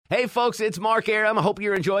Hey, folks, it's Mark Arum. I hope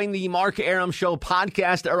you're enjoying the Mark Arum Show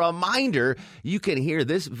podcast. A reminder, you can hear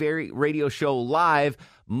this very radio show live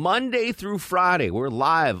Monday through Friday. We're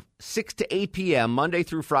live 6 to 8 p.m. Monday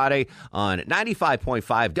through Friday on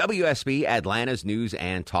 95.5 WSB, Atlanta's News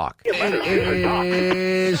and Talk. It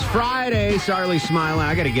is Friday. Sorry, smiling.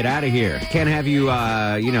 I got to get out of here. Can't have you,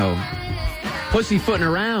 pussyfooting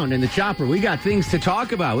around in the chopper. We got things to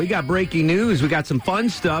talk about. We got breaking news. We got some fun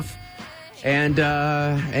stuff. And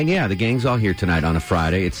yeah, the gang's all here tonight on a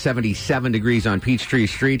Friday. It's 77 degrees on Peachtree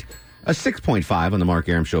Street. A 6.5 on the Mark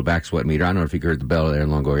Arum Show back sweat meter. I don't know if you heard the bell there in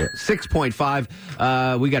Longoria.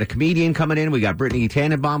 6.5. We got a comedian coming in. We got Brittany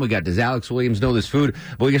Tannenbaum. We got Does Alex Williams Know This Food?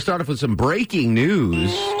 But we can start off with some breaking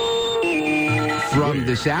news from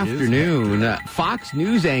this afternoon. Fox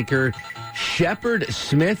News anchor Shep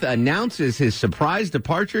Smith announces his surprise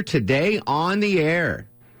departure today on the air.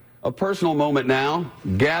 A personal moment now.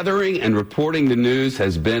 Gathering and reporting the news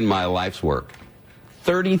has been my life's work.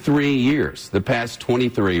 33 years, the past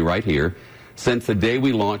 23 right here, since the day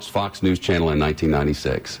we launched Fox News Channel in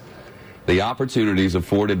 1996. The opportunities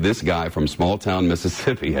afforded this guy from small-town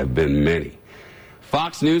Mississippi have been many.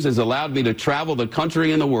 Fox News has allowed me to travel the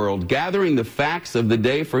country and the world, gathering the facts of the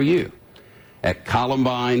day for you. At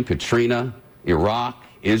Columbine, Katrina, Iraq,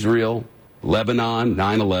 Israel, Lebanon,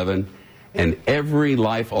 9/11, and every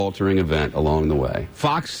life-altering event along the way.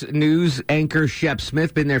 Fox News anchor Shep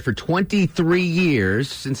Smith, been there for 23 years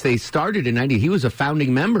since they started in 90. He was a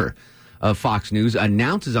founding member of Fox News,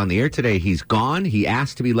 announces on the air today he's gone. He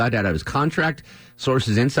asked to be let out of his contract.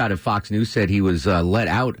 Sources inside of Fox News said he was let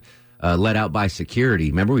out by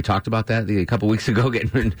security. Remember we talked about that a couple weeks ago,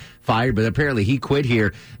 getting fired, but apparently he quit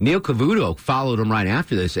here. Neil Cavuto followed him right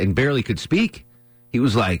after this and barely could speak. He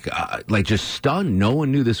was like just stunned. No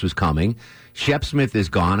one knew this was coming. Shep Smith is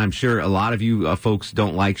gone. I'm sure a lot of you folks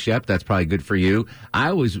don't like Shep. That's probably good for you. I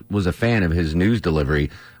always was a fan of his news delivery.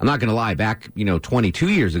 I'm not going to lie. Back, 22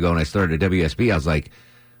 years ago when I started at WSB, I was like,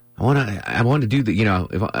 I want to do the,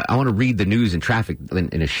 if I want to read the news and traffic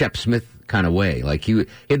in a Shep Smith kind of way. Like he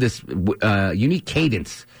had this unique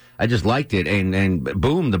cadence. I just liked it, and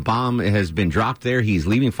boom, the bomb has been dropped there. He's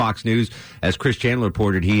leaving Fox News. As Chris Chandler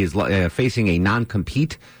reported, he is facing a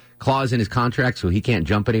non-compete clause in his contract, so he can't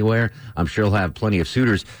jump anywhere. I'm sure he'll have plenty of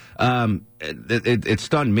suitors. It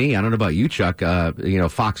stunned me. I don't know about you, Chuck.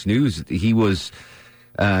 Fox News, he was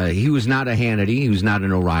not a Hannity. He was not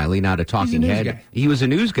an O'Reilly, not a talking head. Guy. He was a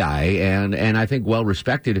news guy, and I think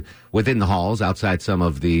well-respected within the halls, outside some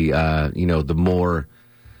of the, the more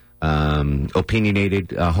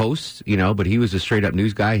opinionated hosts, but he was a straight-up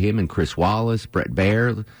news guy. Him and Chris Wallace, Brett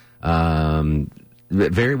Baer,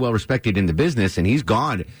 very well-respected in the business, and he's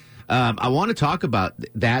gone. I want to talk about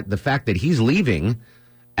the fact that he's leaving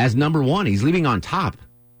as number one. He's leaving on top.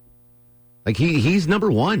 Like, he's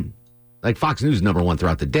number one. Like, Fox News is number one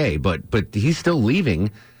throughout the day, but he's still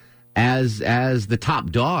leaving as the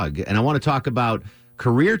top dog. And I want to talk about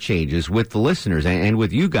career changes with the listeners and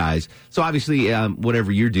with you guys. So obviously,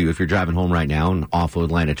 whatever you do, if you're driving home right now in awful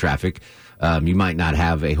Atlanta traffic, you might not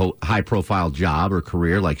have a high-profile job or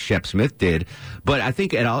career like Shep Smith did. But I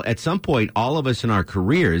think at some point, all of us in our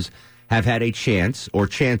careers have had a chance or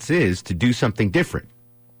chances to do something different.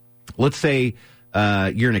 Let's say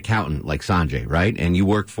you're an accountant like Sanjay, right? And you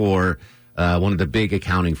work for one of the big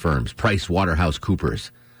accounting firms, PricewaterhouseCoopers.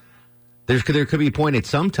 There could be a point at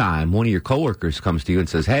some time one of your coworkers comes to you and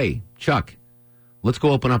says, hey, Chuck, let's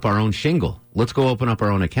go open up our own shingle. Let's go open up our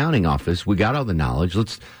own accounting office. We got all the knowledge.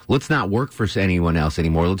 Let's not work for anyone else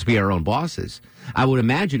anymore. Let's be our own bosses. I would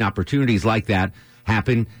imagine opportunities like that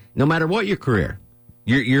happen no matter what your career.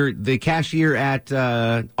 You're the cashier at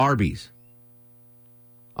Arby's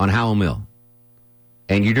on Howell Mill,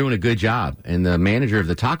 and you're doing a good job. And the manager of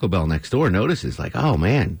the Taco Bell next door notices, like, oh,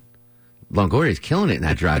 man, Longoria's killing it in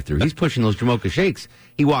that drive-thru. He's pushing those Jamocha shakes.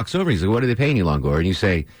 He walks over and he's like, what are they paying you, Longoria? And you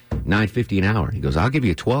say, $9.50 an hour. He goes, I'll give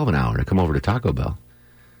you $12 an hour to come over to Taco Bell.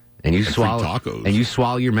 And you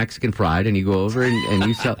swallow your Mexican pride, and you go over and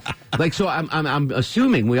you sell. Like, so I'm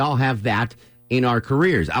assuming we all have that in our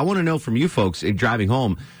careers. I want to know from you folks in driving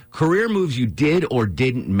home, career moves you did or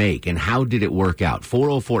didn't make, and how did it work out?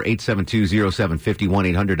 404-872-0750,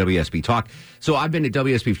 1-800-WSB Talk. So I've been at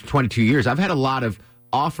WSB for 22 years. I've had a lot of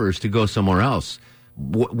offers to go somewhere else.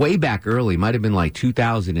 Way back early, might have been like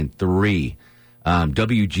 2003,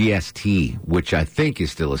 WGST, which I think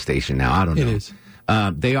is still a station now. I don't know. It is.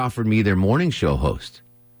 They offered me their morning show host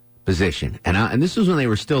position, and this was when they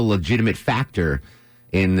were still a legitimate factor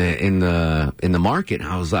in the market.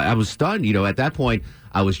 I was stunned. At that point,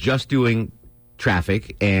 I was just doing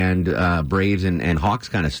traffic and Braves and Hawks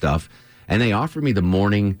kind of stuff, and they offered me the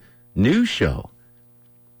morning news show.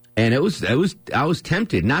 And I was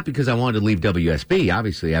tempted, not because I wanted to leave WSB.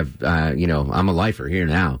 Obviously, I'm a lifer here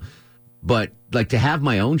now, but like to have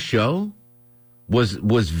my own show was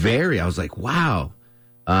I was like, wow.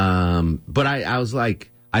 But I was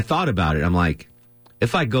like, I thought about it. I'm like,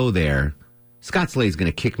 if I go there, Scott Slade's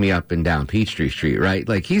going to kick me up and down Peachtree Street, right?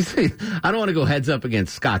 Like I don't want to go heads up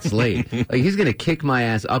against Scott Slade. Like he's going to kick my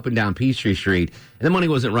ass up and down Peachtree Street, and the money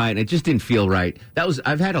wasn't right, and it just didn't feel right.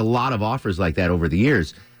 I've had a lot of offers like that over the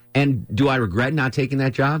years. And do I regret not taking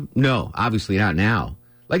that job? No, obviously not now.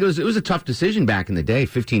 Like it was a tough decision back in the day,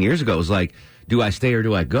 15 years ago. It was like, do I stay or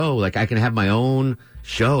do I go? Like I can have my own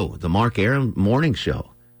show, the Mark Arum Morning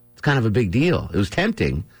Show. It's kind of a big deal. It was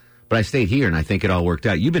tempting, but I stayed here, and I think it all worked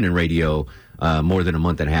out. You've been in radio more than a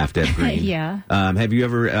month and a half, Deb Green. Yeah. Have you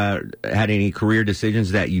ever had any career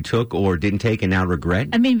decisions that you took or didn't take and now regret?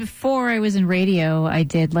 I mean, before I was in radio, I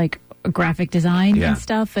did like graphic design and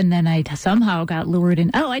stuff, and then I somehow got lured in.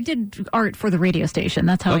 I did art for the radio station.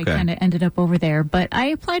 That's how I kind of ended up over there. But I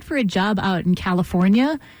applied for a job out in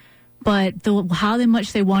California, but how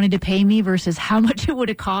much they wanted to pay me versus how much it would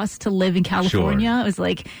have cost to live in California, it was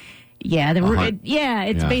like,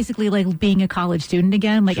 it's basically like being a college student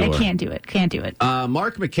again. I'm like, I can't do it.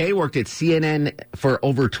 Mark McKay worked at CNN for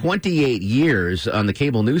over 28 years on the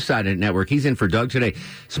cable news side of the network. He's in for Doug today.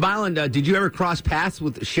 Smiling, did you ever cross paths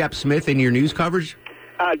with Shep Smith in your news coverage?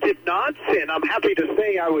 Did not, and I'm happy to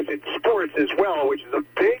say I was in sports as well, which is a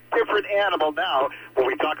big different animal now. When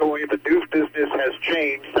we talk about the news business has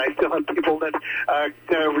changed, I still have people that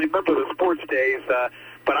remember the sports days.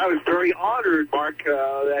 But I was very honored, Mark,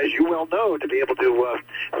 as you well know, to be able to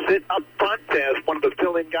sit up front as one of the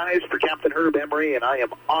fill-in guys for Captain Herb Emery, and I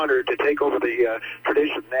am honored to take over the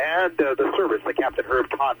tradition and the service that Captain Herb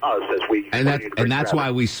taught us as we. And that's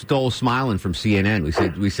why we stole Smilin from CNN.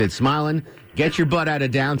 We said Smilin, get your butt out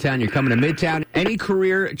of downtown. You're coming to Midtown. Any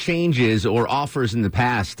career changes or offers in the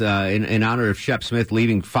past in honor of Shep Smith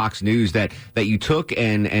leaving Fox News that you took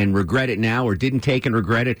and regret it now or didn't take and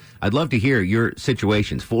regret it? I'd love to hear your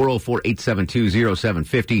situations.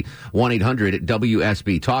 404-872-0750,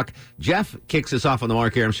 1-800-WSB Talk. Jeff kicks us off on the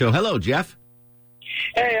Mark Arum Show. Hello, Jeff.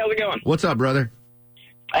 Hey, how's it going? What's up, brother?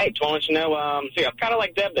 Hey, just want to let you know, I'm kind of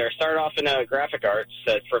like Deb there. Started off in graphic arts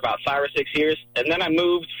for about 5 or 6 years, and then I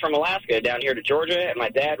moved from Alaska down here to Georgia, and my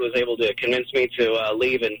dad was able to convince me to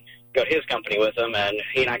leave and go to his company with him, and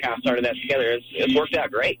he and I kind of started that together. It's worked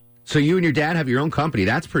out great. So you and your dad have your own company.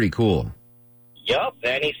 That's pretty cool. Yup,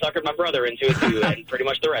 and he suckered my brother into it, too, and pretty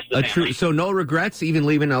much the rest of the family. So no regrets even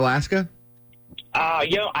leaving Alaska? I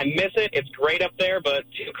miss it. It's great up there, but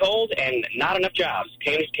too cold and not enough jobs.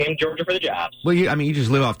 Came to Georgia for the jobs. Well, you just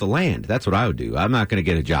live off the land. That's what I would do. I'm not going to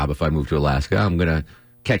get a job if I move to Alaska. I'm going to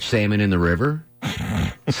catch salmon in the river,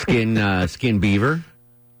 skin beaver.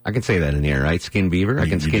 I can say that in the air, right? Skin beaver. I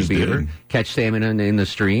can skin beaver, catch salmon in the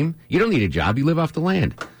stream. You don't need a job. You live off the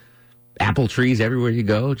land. Apple trees everywhere you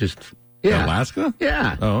go. Alaska?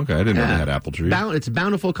 Yeah. Oh, okay. I didn't know they had apple trees. It's a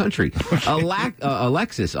bountiful country.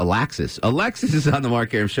 Alexis is on the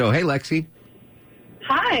Mark Arum Show. Hey, Lexi.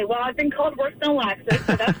 Hi. Well, I've been called worse than Alexis,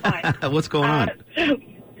 so that's fine. What's going on?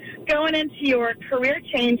 Going into your career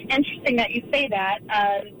change, interesting that you say that.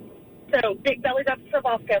 So, big bellies up for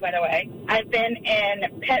Bosco, by the way. I've been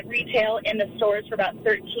in pet retail in the stores for about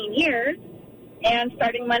 13 years. And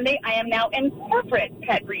starting Monday, I am now in corporate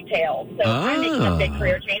pet retail. So I'm making a big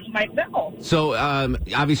career change myself. So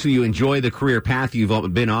obviously you enjoy the career path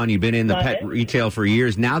you've been on. You've been in the pet retail for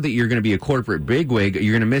years. Now that you're going to be a corporate bigwig,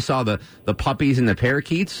 you're going to miss all the puppies and the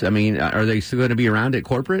parakeets? I mean, are they still going to be around at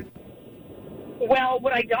corporate? Well,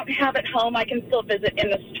 what I don't have at home, I can still visit in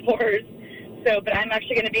the stores. But I'm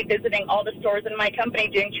actually going to be visiting all the stores in my company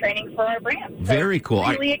doing training for our brand. So very cool.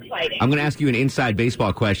 Really exciting. I'm going to ask you an inside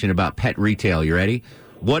baseball question about pet retail. You ready?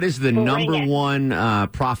 What is the number one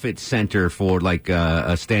profit center for like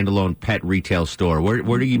a standalone pet retail store?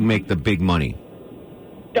 Where do you make the big money?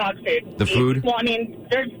 Dog food. The food? Well, I mean,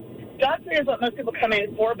 dog food is what most people come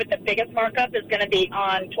in for, but the biggest markup is going to be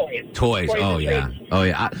on toys. Toys. Oh, yeah.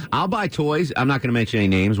 I'll buy toys. I'm not going to mention any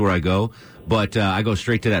names where I go. But I go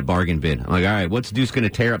straight to that bargain bin. I'm like, all right, what's Deuce going to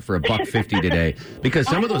tear up for $1.50 today? Because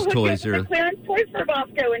some of those toys are clearance toys for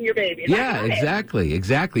Bosco and your baby. Yeah,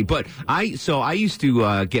 exactly. But I used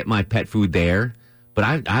to get my pet food there.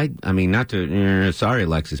 But I mean, not to sorry,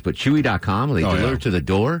 Alexis, but Chewy.com, they deliver to the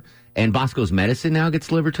door, and Bosco's medicine now gets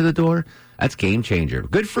delivered to the door. That's game changer.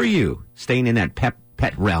 Good for you, staying in that pet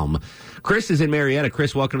realm. Chris is in Marietta.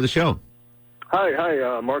 Chris, welcome to the show.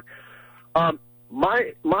 Hi, Mark.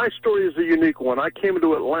 My story is a unique one. I came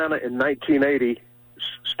into Atlanta in 1980,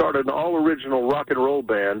 started an all-original rock and roll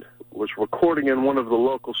band, was recording in one of the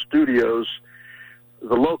local studios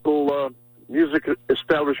the local music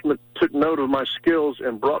establishment took note of my skills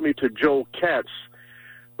and brought me to Joel Katz,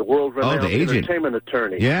 the world-renowned entertainment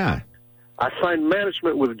attorney. Yeah. I signed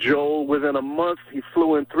management with Joel. Within a month, he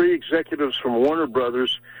flew in 3 executives from Warner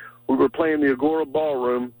Brothers. We were playing the Agora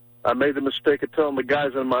Ballroom. I made the mistake of telling the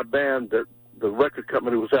guys in my band that the record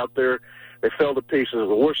company was out there. They fell to pieces. It was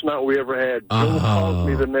the worst night we ever had. Joel calls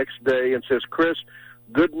me the next day and says, Chris,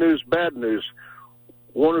 good news, bad news.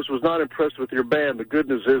 Warner's was not impressed with your band. The good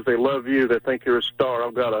news is they love you. They think you're a star.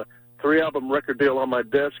 I've got a 3-album record deal on my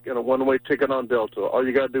desk and a one-way ticket on Delta. All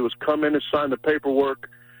you got to do is come in and sign the paperwork,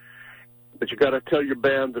 but you got to tell your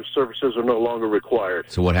band their services are no longer required.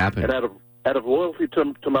 So what happened? And out of loyalty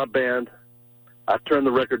to my band, I turned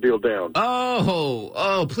the record deal down.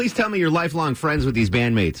 Oh, please tell me you're lifelong friends with these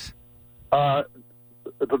bandmates. The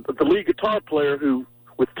lead guitar player who,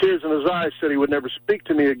 with tears in his eyes, said he would never speak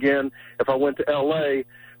to me again if I went to L.A.,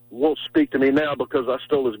 won't speak to me now because I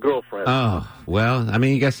stole his girlfriend. Oh, well, I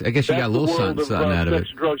mean, I guess you got a little something out of it. Sex,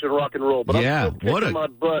 drugs, and rock and roll. But yeah, I'm still kicking my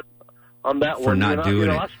butt on that for one. not doing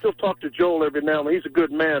it. I still talk to Joel every now and then. He's a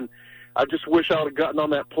good man. I just wish I would have gotten on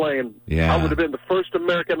that plane. Yeah. I would have been the first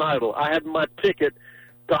American Idol. I had my ticket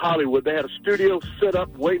to Hollywood. They had a studio set up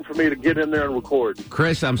waiting for me to get in there and record.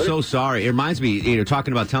 Chris, I'm so sorry. It reminds me,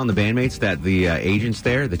 talking about telling the bandmates that the agents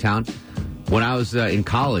there, the talent, when I was in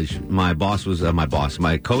college, my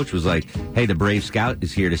coach was like, hey, the Brave Scout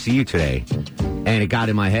is here to see you today. And it got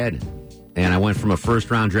in my head. And I went from a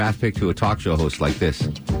first-round draft pick to a talk show host like this.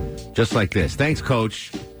 Just like this. Thanks,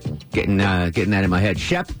 Coach. Getting that in my head.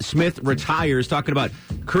 Shep Smith retires, talking about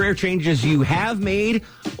career changes you have made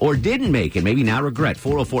or didn't make and maybe now regret.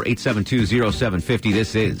 404-872-0750.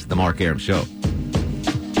 This is The Mark Arum Show.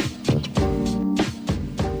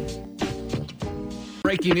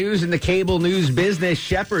 Breaking news in the cable news business.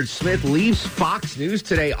 Shep Smith leaves Fox News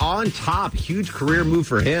today on top. Huge career move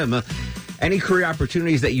for him. Any career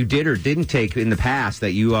opportunities that you did or didn't take in the past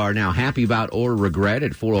that you are now happy about or regret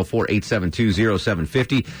at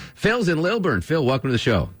 404-872-0750. Phil's in Lilburn. Phil, welcome to the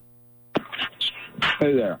show.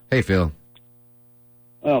 Hey there. Hey, Phil.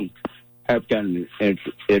 I've got an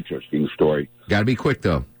interesting story. Got to be quick,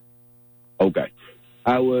 though. Okay.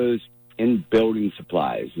 I was in building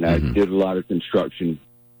supplies, and I did a lot of construction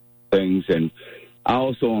things, and I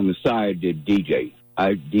also on the side did DJ.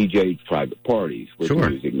 I DJ'd private parties with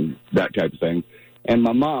music and that type of thing. And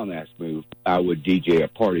my mom asked me if I would DJ a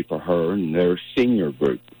party for her and their senior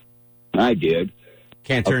group. And I did.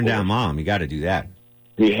 Can't turn down Mom. You got to do that.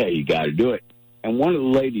 Yeah, you got to do it. And one of the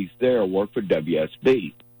ladies there worked for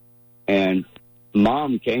WSB. And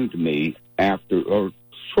Mom came to me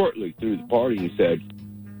shortly through the party and said,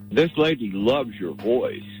 this lady loves your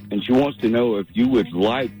voice, and she wants to know if you would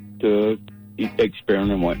like to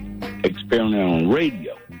experiment on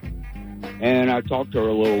radio. And I talked to her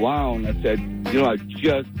a little while, and I said, I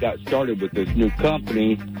just got started with this new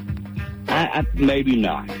company. I maybe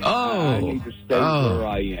not. I need to stay where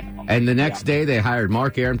I am. And the next day, they hired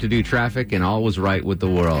Mark Arum to do traffic, and all was right with the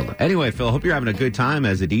world. Anyway, Phil, hope you're having a good time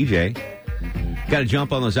as a DJ. Got to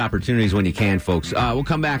jump on those opportunities when you can, folks. We'll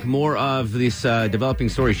come back. More of this developing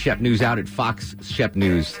story. Shep News out at Fox Shep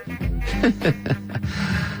News.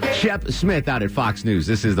 Shep Smith out at Fox News.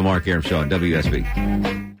 This is the Mark Arum Show on WSB.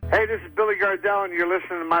 Hey, this is Billy Gardell, and you're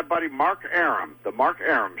listening to my buddy Mark Arum, the Mark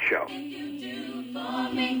Arum Show.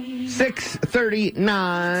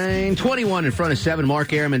 6:39, 21 in front of 7.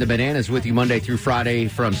 Mark Arum and the Bananas with you Monday through Friday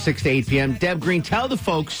from 6 to 8 p.m. Deb Green, tell the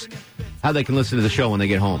folks how they can listen to the show when they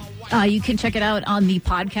get home. You can check it out on the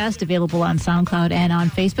podcast, available on SoundCloud and on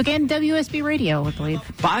Facebook and WSB Radio, I believe.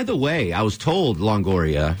 By the way, I was told,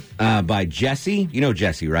 Longoria, by Jesse. You know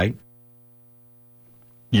Jesse, right?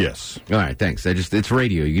 Yes. All right, thanks. It's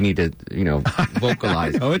radio. You need to,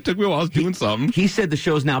 vocalize. Oh, it took me a while. I was doing something. He said the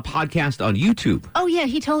show's now podcast on YouTube. Oh, yeah.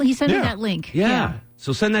 He sent me that link. Yeah.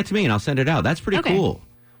 So send that to me and I'll send it out. That's pretty cool.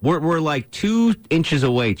 We're like 2 inches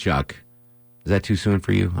away, Chuck. Is that too soon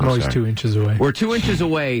for you? I'm always 2 inches away. We're 2 inches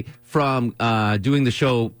away from doing the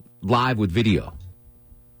show live with video.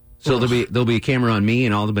 So there'll be a camera on me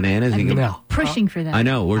and all the Bananas. Pushing for that. I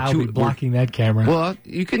know. I'll be blocking that camera. Well,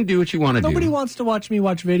 you can do what you want to do. Nobody wants to watch me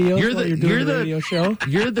watch videos while you're doing the radio show.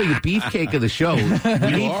 You're the beefcake of the show.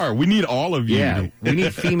 We need all of you. Yeah, we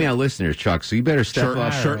need female listeners, Chuck. So you better step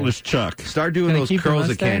up. Shirtless Chuck. Start doing those curls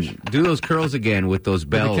again. Do those curls again with those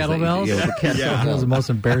bells. The kettlebells? Yeah, the kettlebells. That was the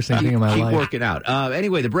most embarrassing thing in my life. Keep working out.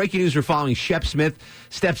 Anyway, the breaking news we're following. Shep Smith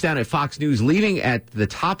steps down at Fox News, leaving at the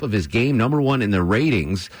top of his game, #1 in the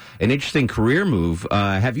ratings. An interesting career move.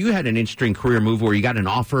 Have you had an interesting career move where you got an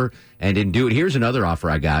offer and didn't do it? Here's another offer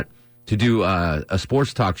I got to do a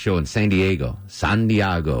sports talk show in San Diego.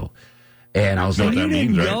 And I was know like, what that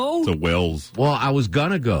means, right? go? It's a Wells. well, I was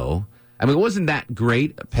going to go. I mean, it wasn't that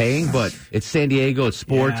great paying, but it's San Diego, it's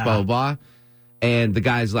sports, Yeah. blah, blah, blah. And the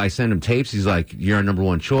guys, I send him tapes. He's like, you're our number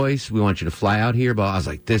one choice. We want you to fly out here. But I was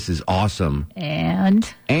like, this is awesome. And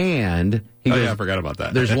He goes, I forgot about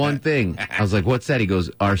that. There's one thing. I was like, what's that? He goes,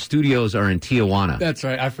 our studios are in Tijuana. That's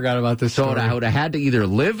right. I forgot about this. So story. I would have had to either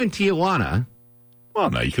live in Tijuana Well,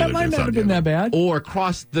 no, you could That have might been not have been that bad. or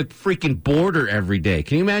cross the freaking border every day.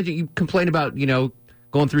 Can you imagine? You complain about,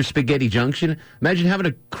 going through Spaghetti Junction. Imagine having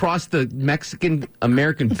to cross the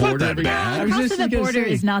Mexican-American border that every bad. day. I was crossing just the gonna border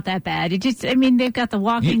say. is not that bad. It just, they've got the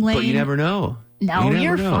walking lane. But you never know. No, You never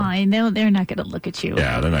you're know. fine. They're not going to look at you.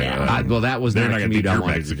 Yeah, they're not going to. Well, that was They're not not a going to commute think I you're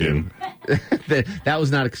wanted to do. Mexican. That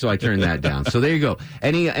was not, so I turned that down. So there you go.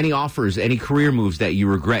 Any offers, any career moves that you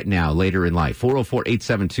regret now later in life?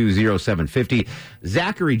 404-872-0750.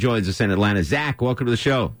 Zachary joins us in Atlanta. Zach, welcome to the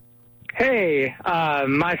show. Hey,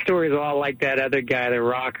 my story is a lot like that other guy, the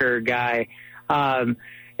rocker guy.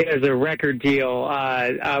 It was a record deal.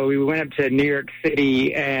 We went up to New York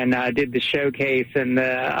City and did the showcase, and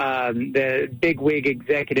the bigwig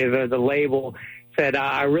executive of the label said,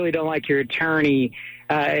 I really don't like your attorney.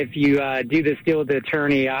 If you do this deal with the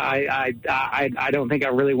attorney, I don't think I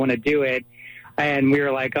really want to do it. And we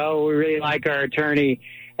were like, oh, we really like our attorney.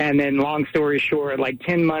 And then long story short, like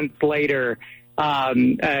 10 months later,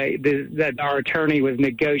 that our attorney was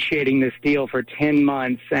negotiating this deal for 10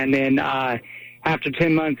 months. And then after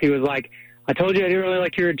 10 months, he was like, I told you I didn't really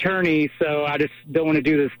like your attorney, so I just don't want to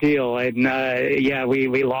do this deal. And,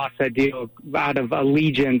 we lost that deal out of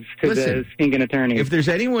allegiance to the stinking attorney. If there's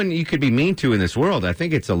anyone you could be mean to in this world, I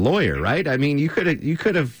think it's a lawyer, right? I mean, you could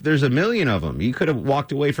have, there's a million of them. You could have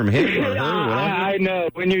walked away from him or her or whatever. I know.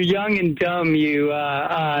 When you're young and dumb, you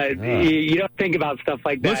don't think about stuff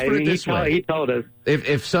like that. Let's put it this way. He told us.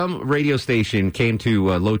 If some radio station came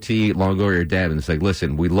to Low T, Longoria, or Deb and it's like,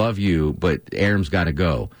 listen, we love you, but Arum's got to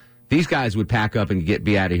go. These guys would pack up and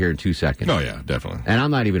be out of here in 2 seconds. Oh yeah, definitely. And I'm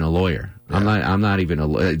not even a lawyer. Yeah. I'm not even a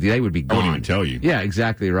lawyer. They would be gone. I wouldn't even tell you. Yeah,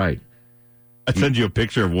 exactly right. I'd send you a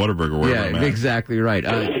picture of Whataburger wherever I'm at. Exactly right.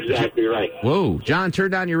 Exactly right. Whoa. John,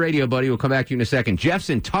 turn down your radio, buddy. We'll come back to you in a second. Jeff's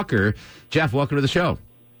in Tucker. Jeff, welcome to the show.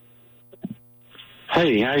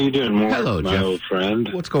 Hey, how you doing, Mark? Hello, my Jeff. old friend.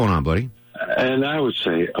 What's going on, buddy? And I would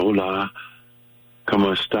say, hola,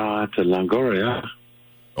 ¿cómo está de Longoria?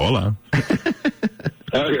 Hola.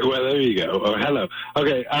 Okay, well, there you go. Oh, hello.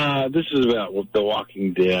 Okay, this is about The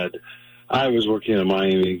Walking Dead. I was working at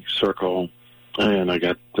Miami Circle, and I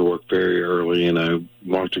got to work very early, and I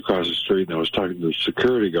walked across the street, and I was talking to the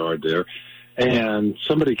security guard there, and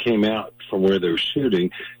somebody came out from where they were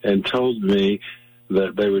shooting and told me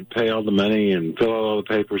that they would pay all the money and fill out all the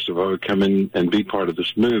papers if I would come in and be part of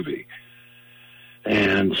this movie.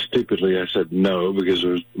 And stupidly, I said no, because it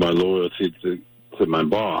was my loyalty to my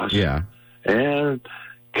boss. Yeah. And,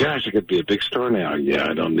 gosh, I could be a big star now. Yeah,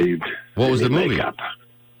 I don't need What was the movie? makeup.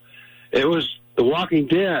 It was The Walking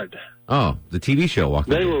Dead. Oh, the TV show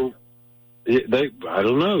Walking Dead. I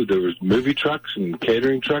don't know. There was movie trucks and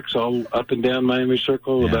catering trucks all up and down Miami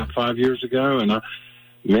Circle about 5 years ago, and I'm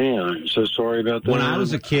so sorry about that. When I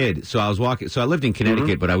was a kid, so I lived in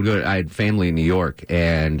Connecticut, but I had family in New York,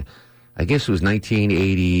 and I guess it was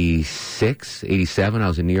 1986, 87, I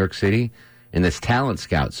was in New York City, and this talent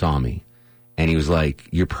scout saw me, and he was like,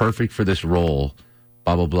 you're perfect for this role,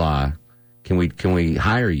 blah, blah, blah. Can we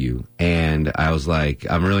hire you? And I was like,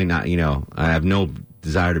 I'm really not, I have no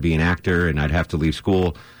desire to be an actor, and I'd have to leave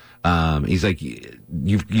school. He's like,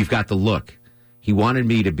 you've got the look. He wanted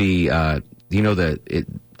me to be, the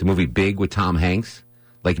movie Big with Tom Hanks?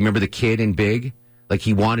 Like, remember the kid in Big? Like,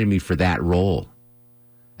 he wanted me for that role.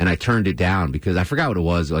 And I turned it down because I forgot what it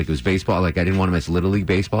was. Like, it was baseball. Like, I didn't want to miss Little League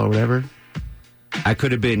baseball or whatever. I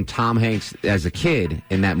could have been Tom Hanks as a kid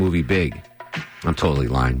in that movie Big. I'm totally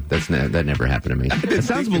lying. That never happened to me. It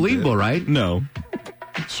sounds believable, right? No.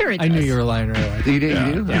 Sure it does. I knew you were lying earlier. You did?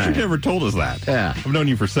 You do? You should never told us that. Yeah. I've known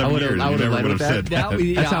you for 7 years. I You never led would with have said that.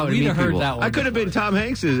 That's how we'd have heard people. that one I could have been Tom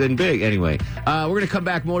Hanks in Big. Anyway, we're going to come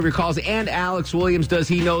back more of your calls. And Alex Williams, does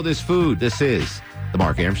he know this food? This is the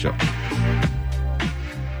Mark Arum Show.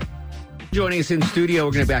 Joining us in studio,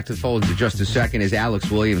 we're going to back to the phones in just a second, is Alex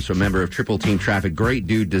Williams, a member of Triple Team Traffic. Great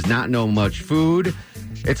dude, does not know much food.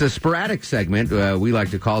 It's a sporadic segment we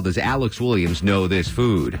like to call, Does Alex Williams Know This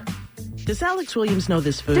Food? Does Alex Williams know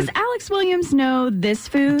this food? Does Alex Williams know this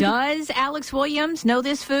food? Does Alex Williams know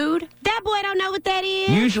this food? That boy don't know what that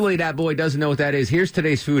is. Usually that boy doesn't know what that is. Here's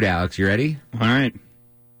today's food, Alex. You ready? All right.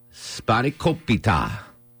 Spanakopita.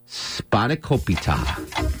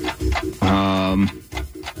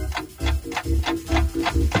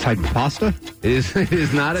 It's type of pasta? It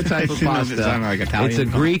is not a type of pasta. It's not like Italian. It's a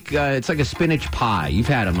Greek, it's like a spinach pie. You've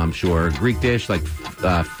had them, I'm sure. A Greek dish like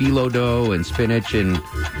phyllo dough and spinach and...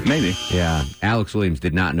 Maybe. Yeah. Alex Williams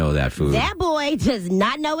did not know that food. That boy does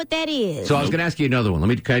not know what that is. So I was going to ask you another one.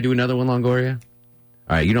 Can I do another one, Longoria?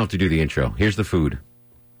 All right, you don't have to do the intro. Here's the food.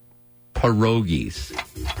 Pierogies.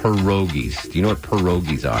 Pierogies. Do you know what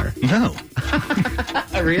pierogies are? No.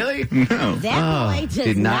 Really? No. That boy does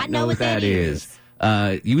did not know what that is.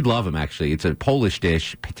 You would love them, actually. It's a Polish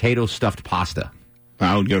dish, potato stuffed pasta.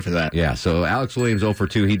 I would go for that. Yeah, so Alex Williams 0 for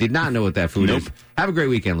 2. He did not know what that food is. Have a great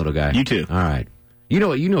weekend, little guy. You too. All right. You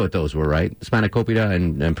know what those were, right? Spanakopita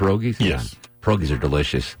and pierogies? Yes. Yeah. Pierogies are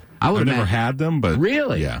delicious. I've never had them, but...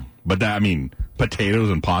 Really? Yeah. But potatoes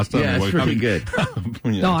and pasta. Yeah, it's pretty good.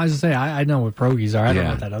 No, I was going to say, I know what pierogies are. I don't know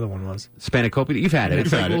what that other one was. Spanakopita, you've had it.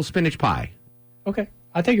 It's like a little spinach pie. Okay.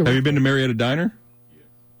 I think Have you been to Marietta Diner?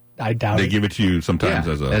 I doubt They it. give it to you sometimes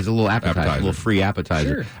as a little appetizer, a little free appetizer.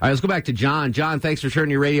 Sure. All right, let's go back to John. John, thanks for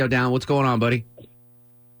turning your radio down. What's going on, buddy?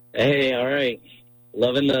 Hey, all right.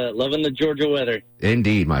 Loving the Georgia weather.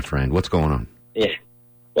 Indeed, my friend. What's going on? Yeah.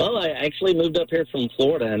 Well, I actually moved up here from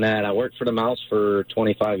Florida, and I worked for the Mouse for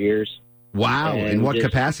 25 years. Wow. In what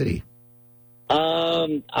capacity?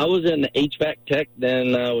 I was in HVAC tech,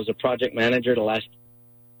 then I was a project manager the last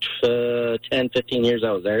 10, 15 years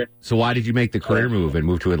I was there. So why did you make the career move and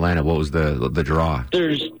move to Atlanta? What was the draw?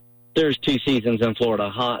 There's 2 seasons in Florida,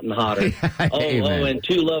 hot and hotter. And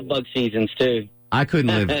 2 love bug seasons, too. I couldn't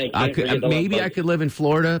live. Maybe I could live in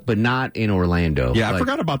Florida, but not in Orlando. Yeah, I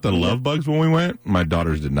forgot about the love bugs when we went. My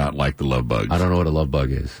daughters did not like the love bugs. I don't know what a love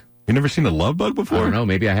bug is. You never seen a love bug before? I don't know.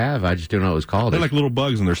 Maybe I have. I just don't know what it was called. They're like little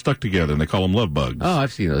bugs, and they're stuck together, and they call them love bugs. Oh,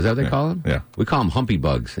 I've seen those. Is that what they call them? Yeah. We call them humpy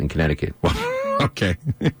bugs in Connecticut. Okay.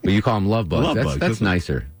 But you call them love bugs. Love bugs. That's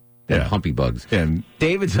nicer than humpy bugs. And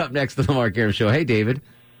David's up next to the Mark Arum Show. Hey, David.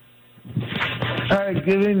 Hey,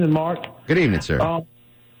 good evening, Mark. Good evening, sir.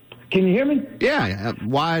 Can you hear me? Yeah,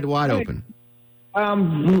 wide open.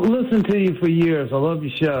 Listened to you for years. I love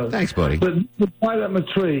your show. Thanks, buddy. But right up my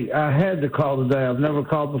tree, I had to call today. I've never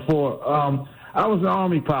called before. I was an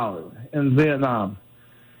Army pilot in Vietnam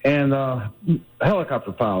and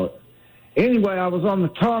helicopter pilot. Anyway, I was on the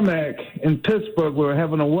tarmac in Pittsburgh. We were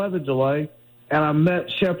having a weather delay, and I met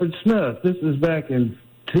Shep Smith. This is back in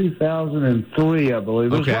 2003, I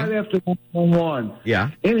believe. It was right after 111.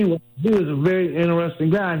 Yeah. Anyway, he was a very interesting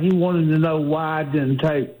guy, and he wanted to know why I didn't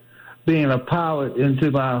take being a pilot into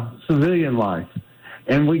my civilian life.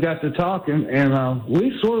 And we got to talking, and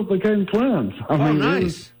we sort of became friends. I mean,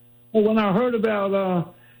 nice. When I heard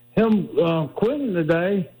about him quitting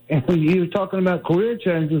today, and you were talking about career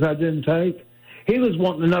changes I didn't take, he was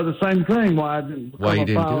wanting to know the same thing, why I didn't become you a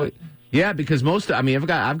didn't pilot. do it? Yeah, because I've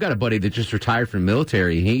got a buddy that just retired from the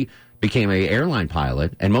military. He became an airline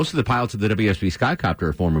pilot, and most of the pilots of the WSB Skycopter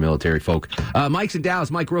are former military folk. Mike's in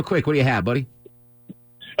Dallas. Mike, real quick, what do you have, buddy?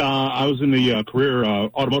 I was in the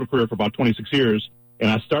automotive career for about 26 years,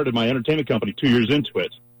 and I started my entertainment company 2 years into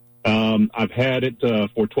it. I've had it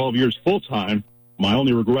for 12 years full-time. My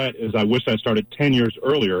only regret is I wish I started 10 years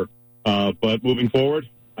earlier, but moving forward,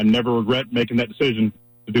 I never regret making that decision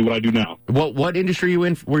to do what I do now. What industry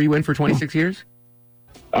were you in for 26 years?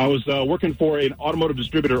 I was working for an automotive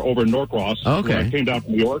distributor over in Norcross when I came down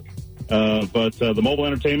from New York. But the mobile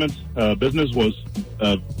entertainment business was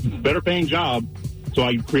a better-paying job, so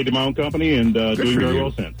I created my own company and doing very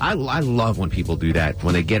well since. I love when people do that,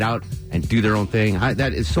 when they get out and do their own thing.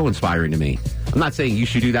 That is so inspiring to me. I'm not saying you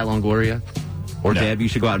should do that, Longoria. Or Deb, you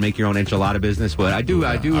should go out and make your own enchilada business. But I do.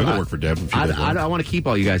 I'll go work for Deb. I want to keep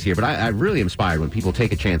all you guys here, but I really am inspired when people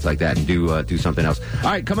take a chance like that and do something else. All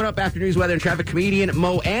right, coming up after news, weather, and traffic, comedian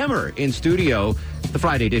Mo Amer in studio. The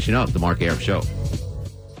Friday edition of the Mark Arum Show.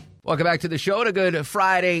 Welcome back to the show. A good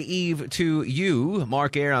Friday Eve to you.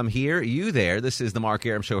 Mark Arum here, you there. This is the Mark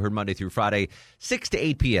Arum Show, heard Monday through Friday, 6 to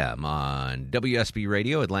 8 p.m. on WSB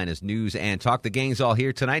Radio, Atlanta's News and Talk. The gang's all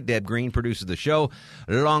here tonight. Deb Green produces the show.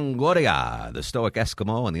 Longoria, the stoic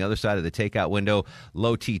Eskimo on the other side of the takeout window.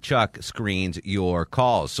 Low T Chuck screens your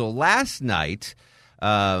calls. So last night,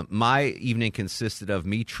 my evening consisted of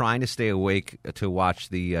me trying to stay awake to watch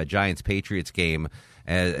the Giants-Patriots game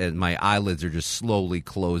as my eyelids are just slowly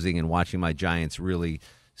closing and watching my Giants really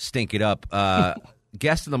stink it up.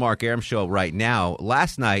 Guest of the Mark Arum Show right now,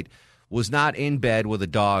 last night was not in bed with a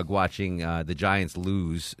dog watching the Giants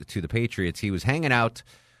lose to the Patriots. He was hanging out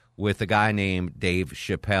with a guy named Dave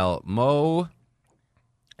Chappelle. Mo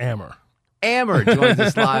Amer. Amer joins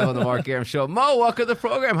us live on the Mark Arum Show. Mo, welcome to the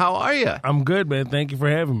program. How are you? I'm good, man. Thank you for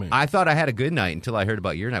having me. I thought I had a good night until I heard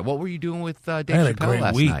about your night. What were you doing with Dave Chappelle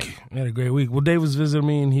last night? I had a great week. Well, Dave was visiting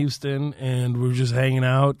me in Houston, and we were just hanging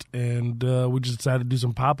out, and we just decided to do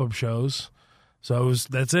some pop-up shows. So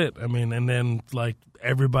that's it. I mean, and then, like,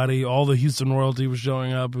 everybody, all the Houston royalty was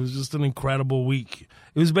showing up. It was just an incredible week.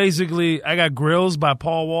 It was basically, I got grills by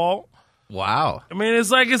Paul Wall. Wow. I mean, it's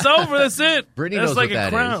like, it's over. That's it. Brittany That's knows like what a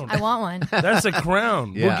that crown. is. I want one. That's a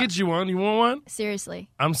crown. Yeah. We'll get you one. You want one? Seriously.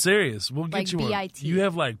 I'm serious. We'll get Like you one. BIT. You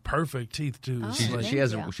have, like, perfect teeth, too. Oh,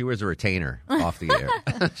 She wears a retainer off the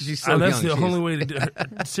air. She's so That's young. the only way to do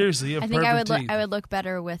it. Seriously, you have I think perfect teeth. I would look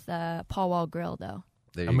better with Paul Wall grill, though.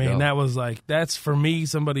 There I you mean, go. that was like, that's for me,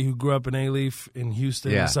 somebody who grew up in A-Leaf in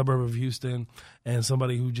Houston, Yeah. a suburb of Houston, and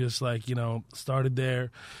somebody who just like, started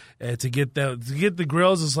there. To get the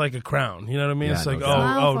grills is like a crown. You know what I mean? Yeah, it's like, no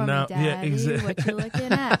doubt. oh, for now. me, Daddy, Yeah, exactly. what you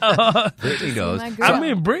looking at? Brittany knows. My girl. I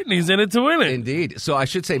mean, Brittany's in it to win it. Indeed. So I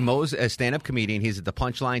should say Mo's a stand-up comedian. He's at the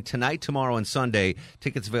Punchline tonight, tomorrow, and Sunday.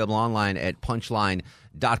 Tickets available online at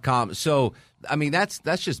punchline.com. So, I mean, that's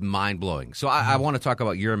just mind-blowing. So I want to talk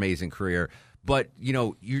about your amazing career. But,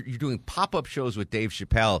 you're doing pop-up shows with Dave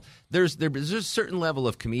Chappelle. There's a certain level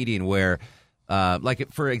of comedian where,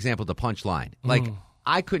 like, for example, the Punchline. Like,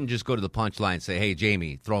 I couldn't just go to the Punchline and say, hey,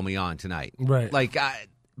 Jamie, throw me on tonight. Right. Like,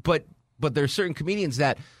 but there's certain comedians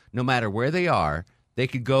that no matter where they are, they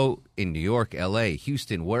could go in New York, L.A.,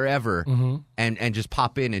 Houston, wherever, and just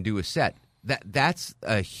pop in and do a set. That's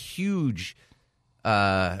a huge...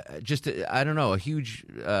 a huge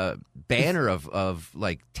banner of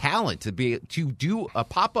like talent to do a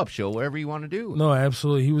pop-up show wherever you want to do. No,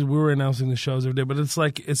 absolutely. We were announcing the shows every day, but it's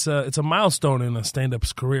like it's a milestone in a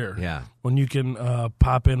stand-up's career. Yeah, when you can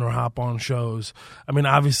pop in or hop on shows. I mean,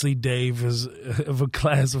 obviously Dave is of a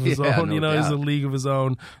class of his own. No he's doubt. a league of his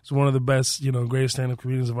own. He's one of the best, greatest stand-up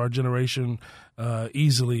comedians of our generation.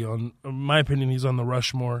 Easily, in my opinion, he's on the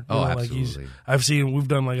Rushmore. Absolutely. We've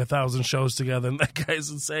done like 1,000 shows together, and that guy's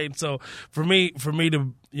insane. So for me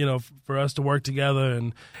to, for us to work together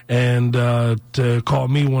and to call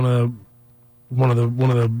me one of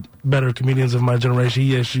the better comedians of my generation,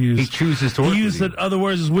 he chooses to work. He used other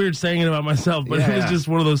words. It's weird saying it about myself, but it was just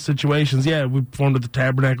one of those situations. Yeah, we performed at the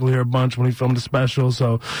Tabernacle here a bunch when he filmed a special.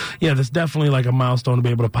 So, yeah, that's definitely like a milestone to be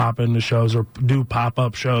able to pop into shows or do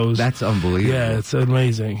pop-up shows. That's unbelievable. Yeah, it's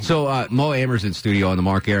amazing. So Mo Amer's in studio on the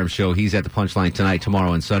Mark Arum Show. He's at the Punchline tonight,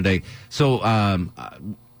 tomorrow, and Sunday. So I'm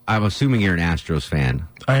assuming you're an Astros fan.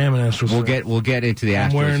 I am an Astros fan. We'll get into the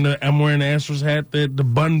Astros. I'm wearing the Astros hat that the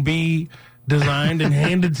Bun B designed and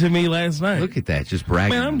handed to me last night. Look at that, just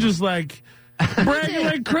bragging. Man, I'm just like bragging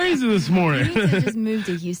like crazy this morning. You need to just move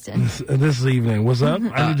to Houston. This evening. What's up?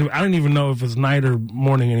 I don't even know if it's night or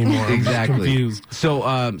morning anymore. I'm exactly confused. So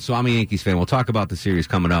I'm a Yankees fan. We'll talk about the series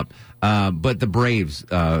coming up. But the Braves,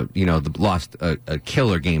 lost a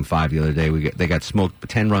killer Game 5 the other day. They got smoked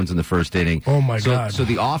 10 runs in the first inning. Oh my God! So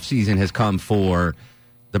the offseason has come for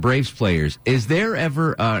the Braves players. Is there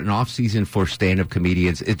ever an off-season for stand-up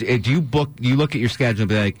comedians? Do you look at your schedule and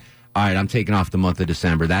be like, all right, I'm taking off the month of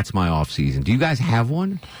December. That's my off-season. Do you guys have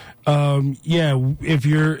one? Yeah, if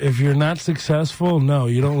you're not successful, no,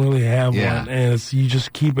 you don't really have one, and you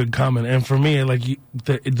just keep it coming. And for me, like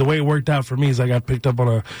the way it worked out for me is I got picked up on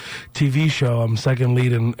a TV show. I'm second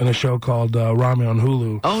lead in a show called Arum on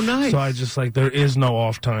Hulu. Oh, nice! So I just like there is no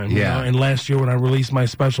off time. Yeah. And last year when I released my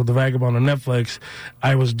special, The Vagabond, on Netflix,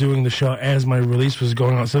 I was doing the show as my release was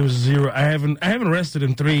going on. So it was zero. I haven't rested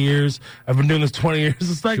in 3 years. I've been doing this 20 years.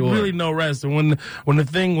 It's like really no rest. And when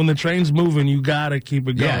the train's moving, you gotta keep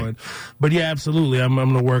it going. Yeah. But yeah, absolutely. I'm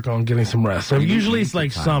going to work on getting some rest. So usually it's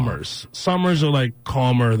like summers. Summers are like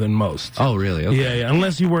calmer than most. Oh, really? Okay. Yeah.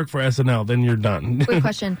 Unless you work for SNL, then you're done. Quick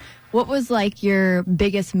question: what was like your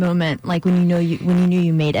biggest moment, like when you knew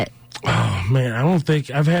you made it? Oh man, I don't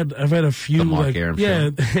think I've had a few the Mark like Arum yeah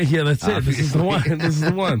show. Yeah, that's it. Obviously. This is the one. This is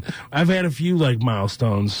the one. I've had a few like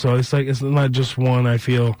milestones, so it's like it's not just one. I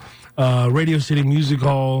feel Radio City Music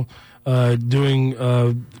Hall,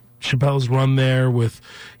 doing Chappelle's run there with,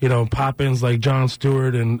 pop-ins like Jon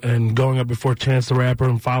Stewart and going up before Chance the Rapper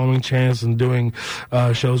and following Chance and doing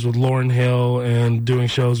shows with Lauryn Hill and doing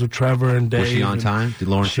shows with Trevor and Dave. Was she on time? Did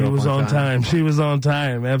Lauren show up on time? She was on time. She was on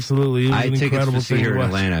time. Absolutely. It was I had an tickets incredible to see thing her to in watch.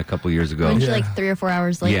 Atlanta a couple years ago. Weren't you like 3 or 4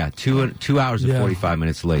 hours late? Yeah, 2 hours and 45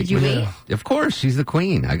 minutes late. Did you wait? Of course, she's the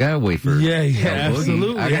queen. I gotta wait for her.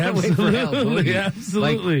 Absolutely. I gotta wait for Elle Boogie.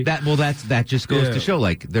 Absolutely. Like, that just goes to show,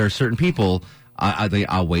 like, there are certain people.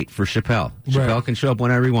 I'll wait for Chappelle. Chappelle can show up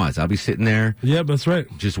whenever he wants. I'll be sitting there. Yeah, that's right.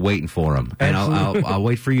 Just waiting for him. And I'll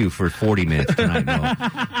wait for you for 40 minutes tonight, Mo.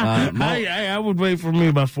 I would wait for me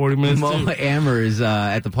about 40 minutes, Mo Amer is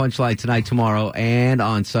at the Punchline tonight, tomorrow, and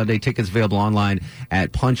on Sunday. Tickets available online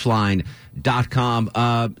at punchline.com.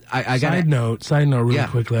 Side note, really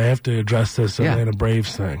quickly. I have to address this Atlanta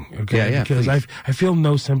Braves thing, okay? Because I feel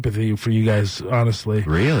no sympathy for you guys, honestly.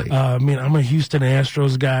 Really? I mean, I'm a Houston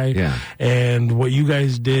Astros guy, and what you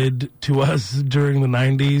guys did to us during the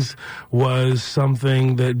 90s was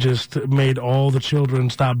something that just made all the children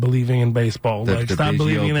stop believing in baseball. Stop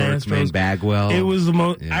believing in Astros. Bagwell. It was the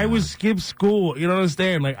most. I would skip school. You don't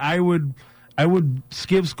understand? Like I would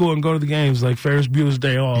skip school and go to the games like Ferris Bueller's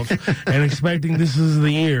Day Off and expecting this is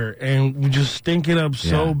the year, and we just stink it up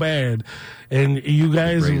so bad. And you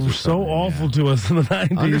guys were so awful to us in the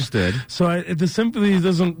 90s. Understood. So the sympathy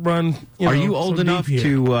doesn't run. Are you old enough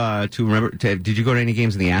to remember? Did you go to any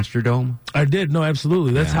games in the Astrodome? I did. No,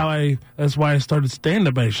 absolutely. That's That's why I started stand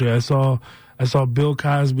up. Actually, I saw Bill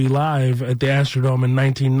Cosby live at the Astrodome in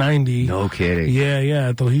 1990. No kidding. Yeah,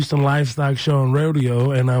 at the Houston Livestock Show and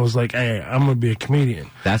Rodeo, and I was like, hey, I'm going to be a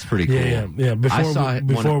comedian. That's pretty cool. Yeah.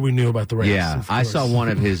 Before we knew about the race. Yeah, I saw one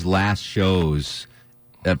of his last shows,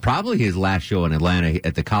 probably his last show in Atlanta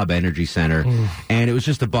at the Cobb Energy Center, and it was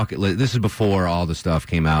just a bucket list. This is before all the stuff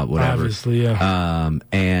came out, whatever. Obviously, yeah.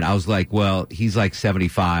 And I was like, well, he's like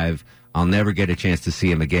 75. I'll never get a chance to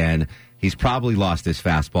see him again. He's probably lost his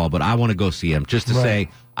fastball, but I want to go see him just to say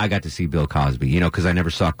I got to see Bill Cosby, because I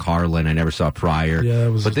never saw Carlin, I never saw Pryor.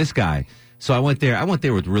 But this guy. So I went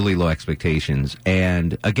there with really low expectations.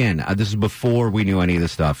 And again, this is before we knew any of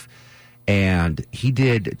this stuff. And he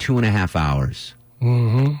did 2.5 hours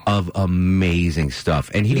of amazing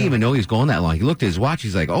stuff. And he didn't even know he was going that long. He looked at his watch.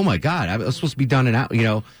 He's like, oh, my God, I was supposed to be done in out,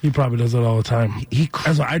 He probably does that all the time.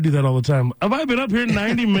 I do that all the time. Have I been up here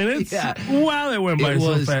 90 minutes? Wow, that went by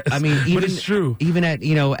so fast. I mean, but it's true. Even at,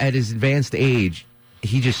 at his advanced age,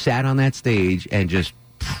 he just sat on that stage and just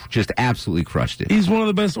absolutely crushed it. He's one of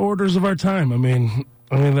the best orators of our time. I mean,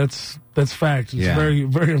 that's fact. It's very,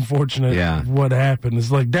 very unfortunate what happened.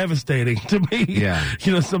 It's like devastating to me. Yeah.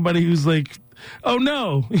 Somebody who's like, oh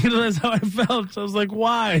no, that's how I felt. So I was like,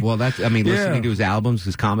 why? Well, listening to his albums,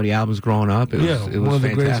 his comedy albums growing up, it was one of the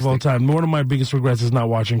fantastic. greatest of all time. One of my biggest regrets is not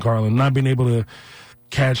watching Carlin, not being able to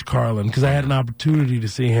catch Carlin, because I had an opportunity to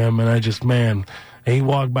see him, and I just, and he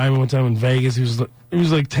walked by me one time in Vegas. He was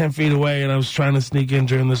like 10 feet away, and I was trying to sneak in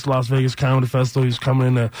during this Las Vegas Comedy Festival. He was coming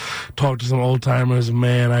in to talk to some old timers, and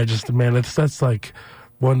that's like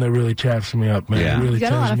one that really chaps me up, man. Yeah. It really You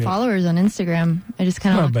got a lot of followers on Instagram. I just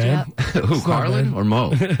kind of looked you up. Who, Carlin or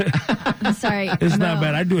Mo? I'm sorry. It's not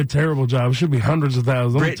bad. I do a terrible job. It should be hundreds of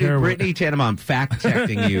thousands. Brittany Tannenbaum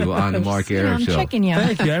fact-checking you on the Mark Arum Show. I'm checking you.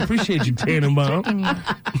 Thank you. I appreciate you, Tannenbaum. Just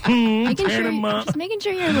making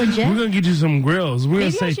sure you're legit. We're going to get you some grills. We're going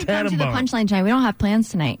Maybe to say I should come to the Tannenbaum. Punchline tonight. We don't have plans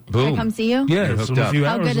tonight. Boom. Can I come see you? Yeah, so in a few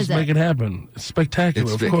How hours, good let's is make it happen. It's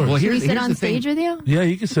spectacular, of course. Well, Can we sit on stage with you? Yeah,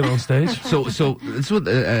 you can sit on stage. So this is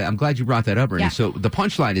what I'm glad you brought that up, Ernie. Yeah. So the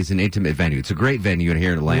Punchline is an intimate venue. It's a great venue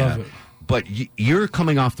here in Atlanta. Love it. But you're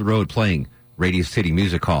coming off the road playing Radio City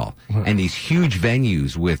Music Hall and these huge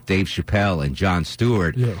venues with Dave Chappelle and Jon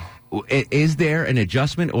Stewart. Yeah. Is there an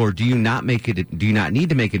adjustment, or do you not need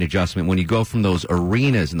to make an adjustment when you go from those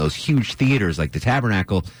arenas and those huge theaters like the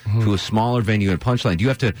Tabernacle to a smaller venue and Punchline? Do you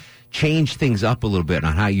have to change things up a little bit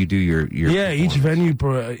on how you do your each venue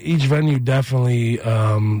definitely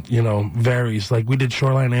varies. Like we did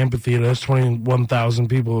Shoreline Amphitheater, that's 21,000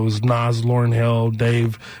 people. It was Nas, Lauryn Hill,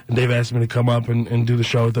 Dave, and Dave asked me to come up and do the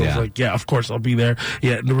show. I was like, yeah, of course I'll be there.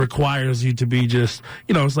 Yeah, it requires you to be just,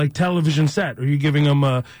 it's like television set, or you're giving them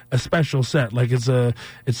a special set. Like it's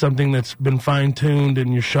something that's been fine tuned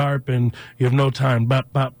and you're sharp and you have no time.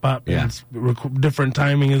 Bop, bop, bop. Yeah. And it's different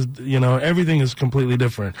timing is, everything is completely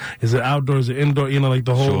different. Is it outdoors or indoor? Like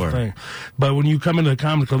the whole thing. But when you come into the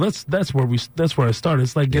comedy club, that's where I started.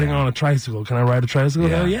 It's like getting on a tricycle. Can I ride a tricycle?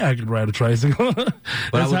 Yeah. Hell yeah, I could ride a tricycle.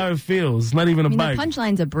 That's how it feels. It's not even a bike. The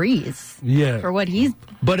Punchline's a breeze. Yeah. For what he's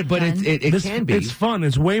But done. it can be. It's fun.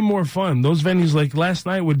 It's way more fun. Those venues, like last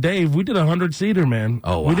night with Dave, we did 100-seater, man.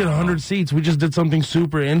 Oh, wow. We did 100 seats. We just did something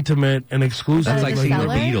super intimate and exclusive. That's like seeing the